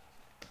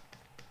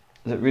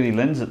really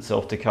lends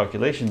itself to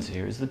calculations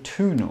here is the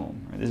 2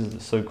 norm. This is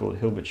the so-called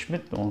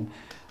Hilbert-Schmidt norm,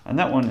 and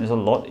that one is a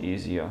lot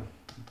easier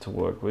to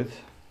work with.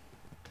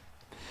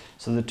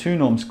 So the 2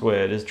 norm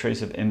squared is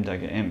trace of M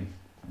dagger M.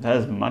 That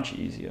is much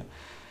easier.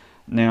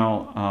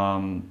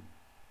 Now,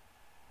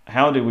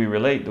 how do we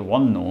relate the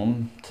 1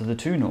 norm to the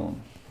 2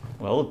 norm?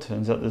 Well, it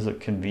turns out there's a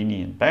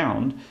convenient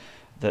bound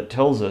that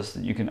tells us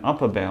that you can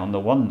upper bound the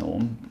 1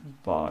 norm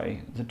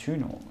by the 2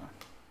 norm.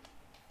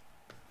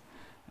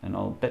 And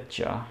I'll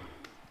betcha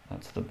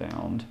that's the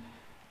bound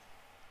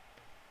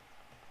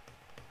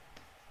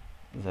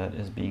that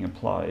is being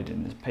applied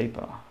in this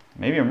paper.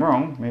 Maybe I'm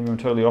wrong, maybe I'm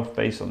totally off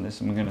base on this,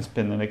 and we're going to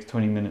spend the next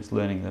 20 minutes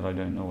learning that I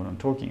don't know what I'm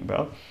talking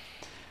about.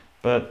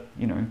 But,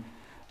 you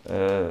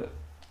know,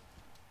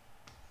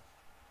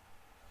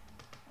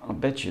 I'll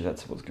bet you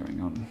that's what's going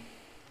on.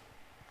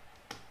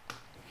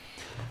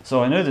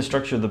 So I know the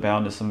structure of the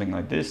bound is something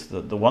like this,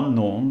 that the 1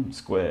 norm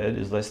squared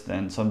is less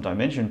than some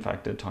dimension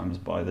factor times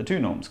by the 2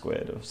 norm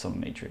squared of some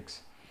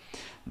matrix.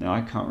 Now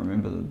I can't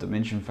remember the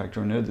dimension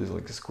factor. I know there's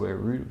like a square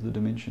root of the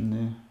dimension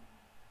there.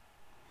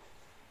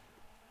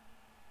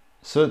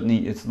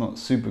 Certainly it's not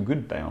super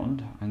good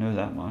bound, I know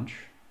that much.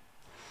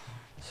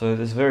 So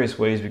there's various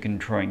ways we can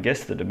try and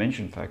guess the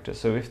dimension factor.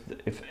 So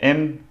if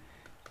M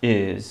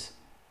is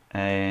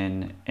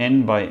an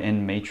n by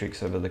n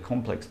matrix over the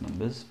complex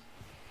numbers,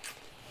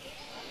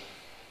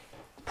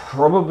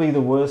 probably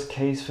the worst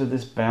case for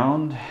this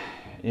bound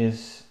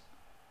is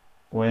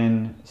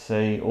when,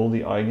 say, all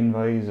the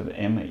eigenvalues of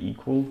M are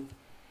equal.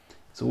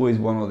 It's always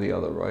one or the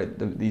other, right?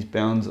 These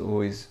bounds are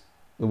always,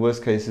 the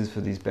worst cases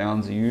for these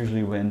bounds are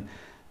usually when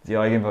the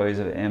eigenvalues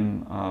of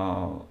M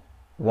are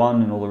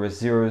 1 and all the rest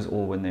zeros,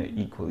 or when they're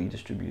equally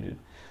distributed.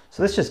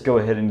 So let's just go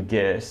ahead and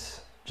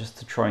guess, just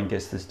to try and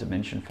guess this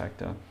dimension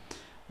factor,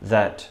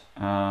 that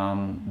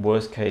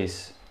worst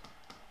case,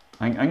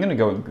 I'm going to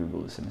go and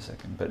Google this in a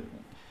second, but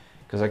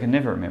because I can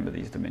never remember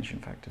these dimension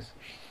factors,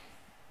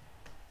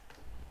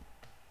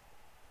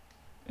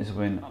 is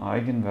when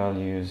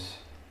eigenvalues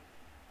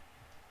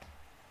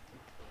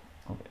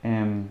of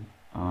M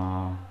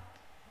are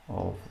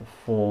of the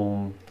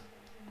form,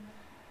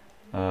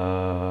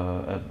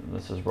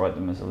 let's just write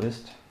them as a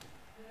list.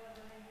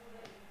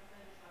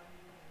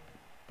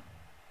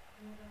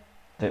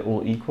 They're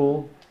all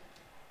equal,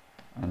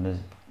 and there's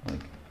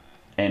like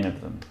n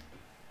of them.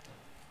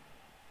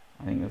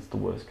 I think that's the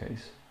worst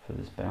case for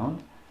this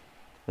bound.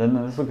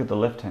 Then let's look at the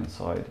left-hand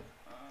side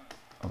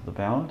of the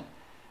bound.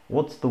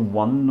 What's the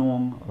 1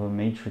 norm of a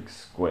matrix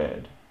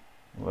squared?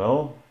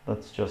 Well,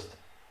 that's just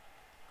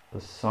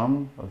the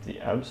sum of the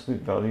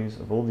absolute values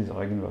of all these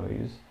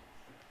eigenvalues,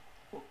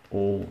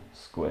 all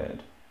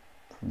squared,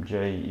 from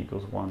j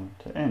equals 1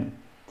 to n.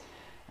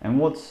 And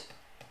what's,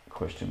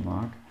 question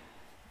mark,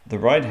 the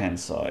right-hand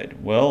side?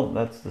 Well,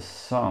 that's the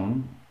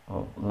sum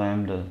of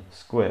lambda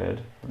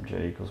squared from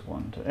j equals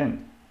 1 to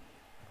n.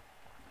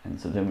 And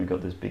so then we've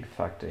got this big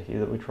factor here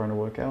that we're trying to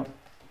work out.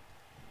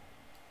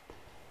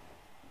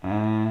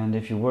 And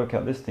if you work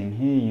out this thing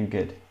here, you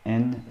get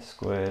n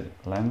squared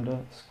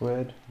lambda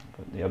squared.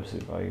 But the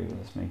absolute value,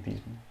 let's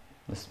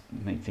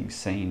make things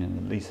sane and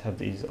at least have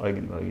these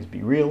eigenvalues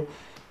be real.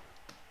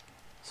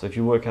 So if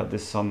you work out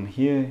this sum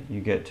here,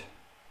 you get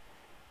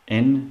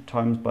n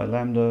times by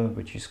lambda,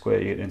 which you square,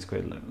 you get n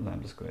squared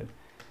lambda squared.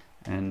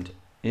 And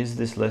is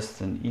this less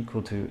than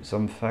equal to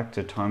some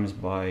factor times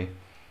by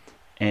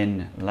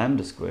n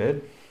lambda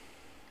squared,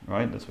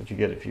 right? That's what you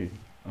get if you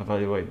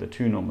evaluate the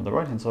 2 norm on the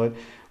right hand side.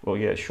 Well,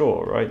 yeah,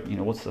 sure, right? You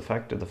know, what's the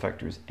factor? The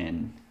factor is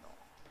n,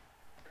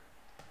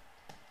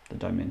 the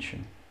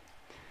dimension.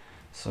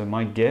 So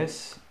my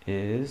guess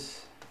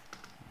is,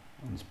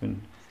 and it's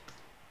been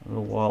a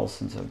little while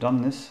since I've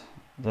done this,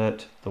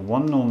 that the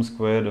 1 norm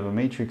squared of a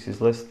matrix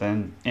is less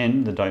than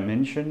n, the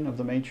dimension of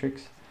the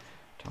matrix,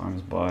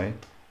 times by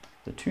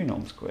the 2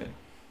 norm squared.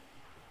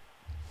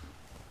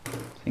 I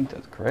think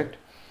that's correct.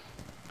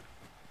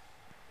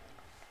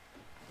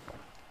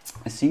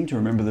 I seem to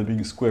remember there being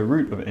a square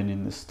root of n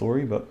in this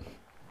story, but,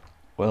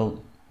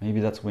 well, maybe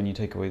that's when you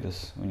take away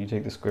this, when you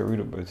take the square root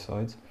of both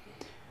sides.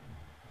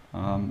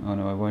 Oh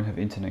no, I won't have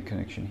internet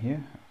connection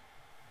here.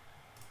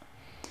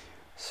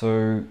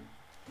 So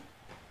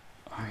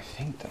I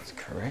think that's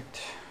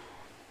correct.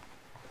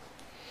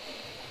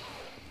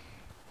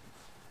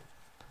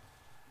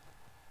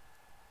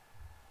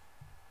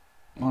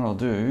 What I'll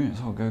do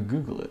is I'll go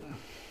Google it.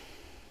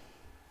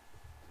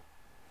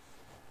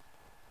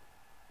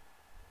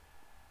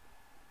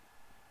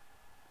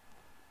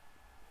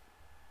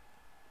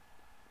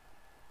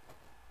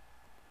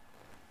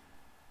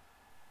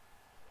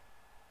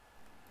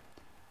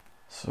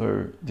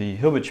 So the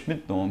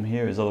Hilbert-Schmidt norm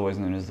here is otherwise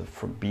known as the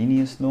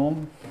Frobenius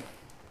norm.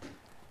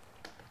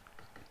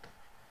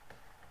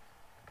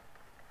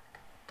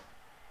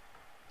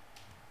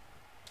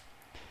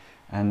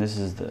 And this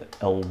is the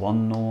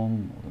L1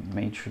 norm, or the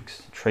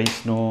matrix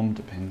trace norm,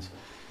 depends.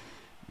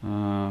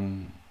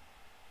 And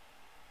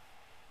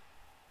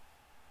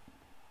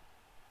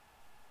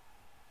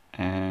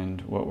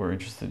what we're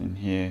interested in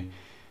here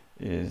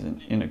is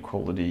an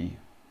inequality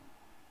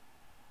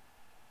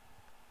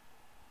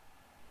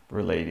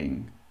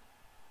relating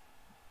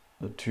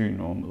the two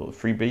norms, or the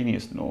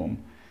Frobenius norm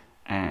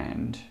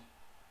and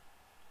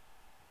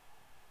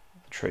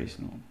the trace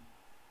norm.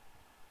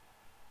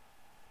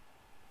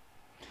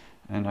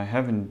 And I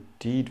have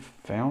indeed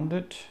found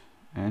it,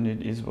 and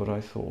it is what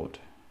I thought.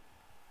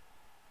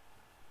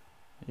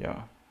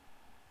 Yeah,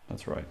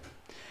 that's right.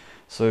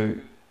 So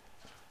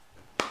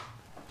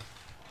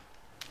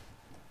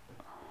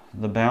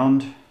the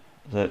bound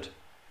that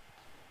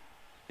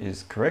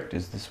is correct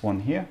is this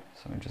one here.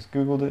 So I just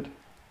Googled it,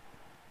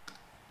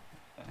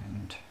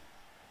 and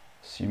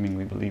assuming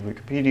we believe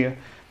Wikipedia,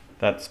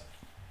 that's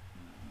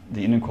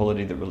the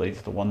inequality that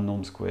relates the 1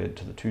 norm squared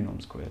to the 2 norm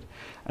squared.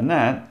 And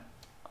that,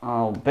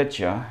 I'll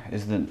betcha,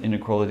 is the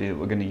inequality that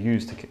we're going to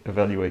use to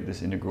evaluate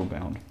this integral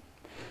bound.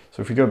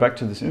 So if we go back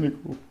to this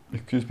integral,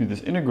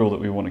 this integral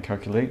that we want to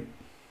calculate,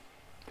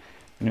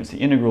 it's the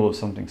integral of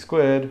something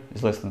squared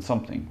is less than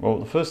something. Well,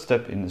 the first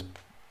step in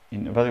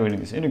evaluating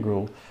this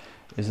integral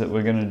is that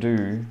we're going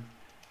to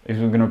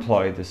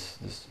apply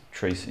this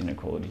trace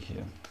inequality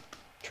here,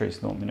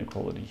 trace norm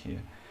inequality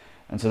here.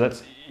 And so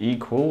that's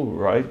equal,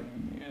 right?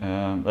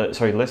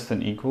 Sorry, less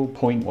than equal,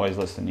 point-wise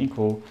less than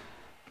equal.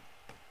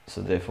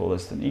 So therefore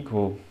less than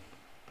equal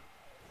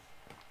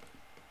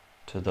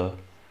to the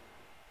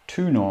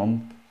 2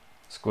 norm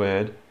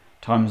squared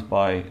times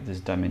by this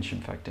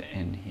dimension factor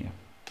n here.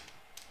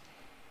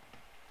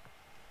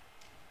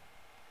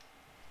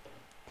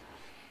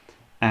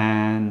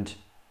 And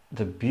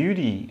the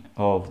beauty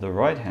of the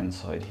right hand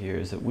side here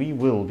is that we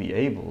will be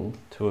able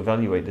to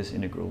evaluate this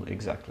integral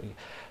exactly.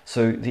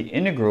 So the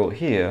integral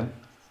here,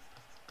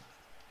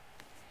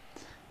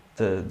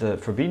 the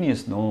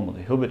Frobenius norm, or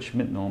the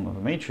Hilbert-Schmidt norm of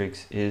a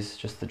matrix, is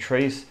just the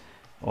trace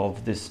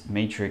of this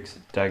matrix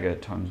dagger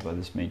times by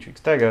this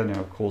matrix dagger. Now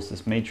of course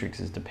this matrix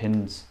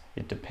depends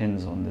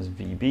on this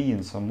VB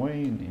in some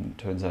way, and it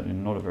turns out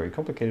in not a very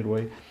complicated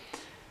way.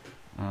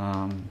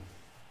 And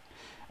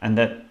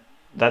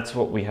that's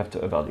what we have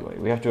to evaluate.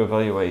 We have to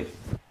evaluate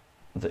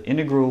the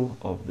integral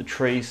of the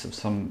trace of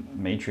some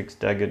matrix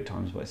dagger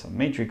times by some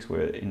matrix,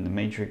 where in the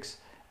matrix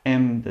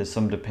M there's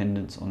some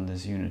dependence on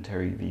this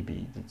unitary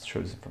VB that's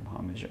chosen from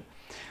our measure.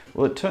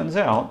 Well, it turns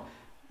out,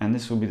 and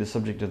this will be the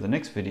subject of the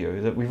next video,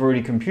 that I've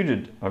already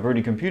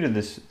computed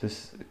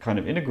this kind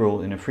of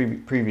integral in a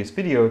previous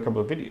video a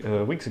couple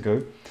of weeks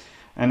ago,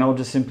 and I'll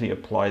just simply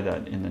apply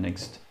that in the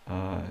next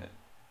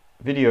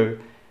video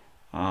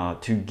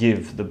to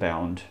give the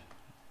bound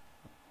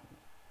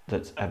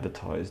that's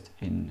advertised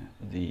in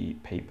the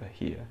paper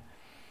here.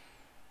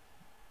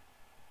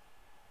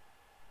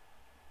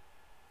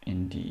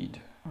 Indeed,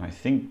 I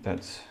think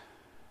that's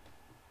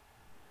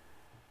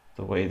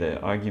the way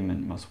their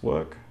argument must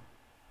work,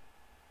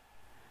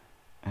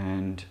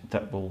 and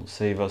that will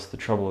save us the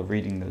trouble of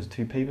reading those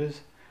 2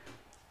 papers,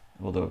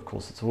 although of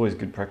course it's always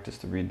good practice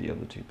to read the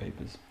other 2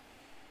 papers.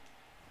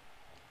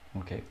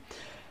 Okay,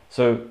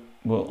 so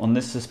well, on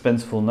this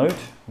suspenseful note,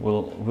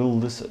 will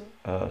this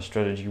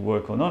strategy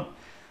work or not?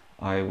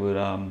 I would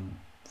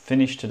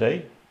finish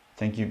today.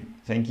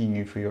 Thanking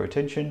you for your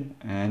attention,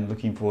 and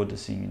looking forward to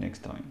seeing you next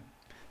time.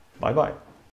 Bye bye.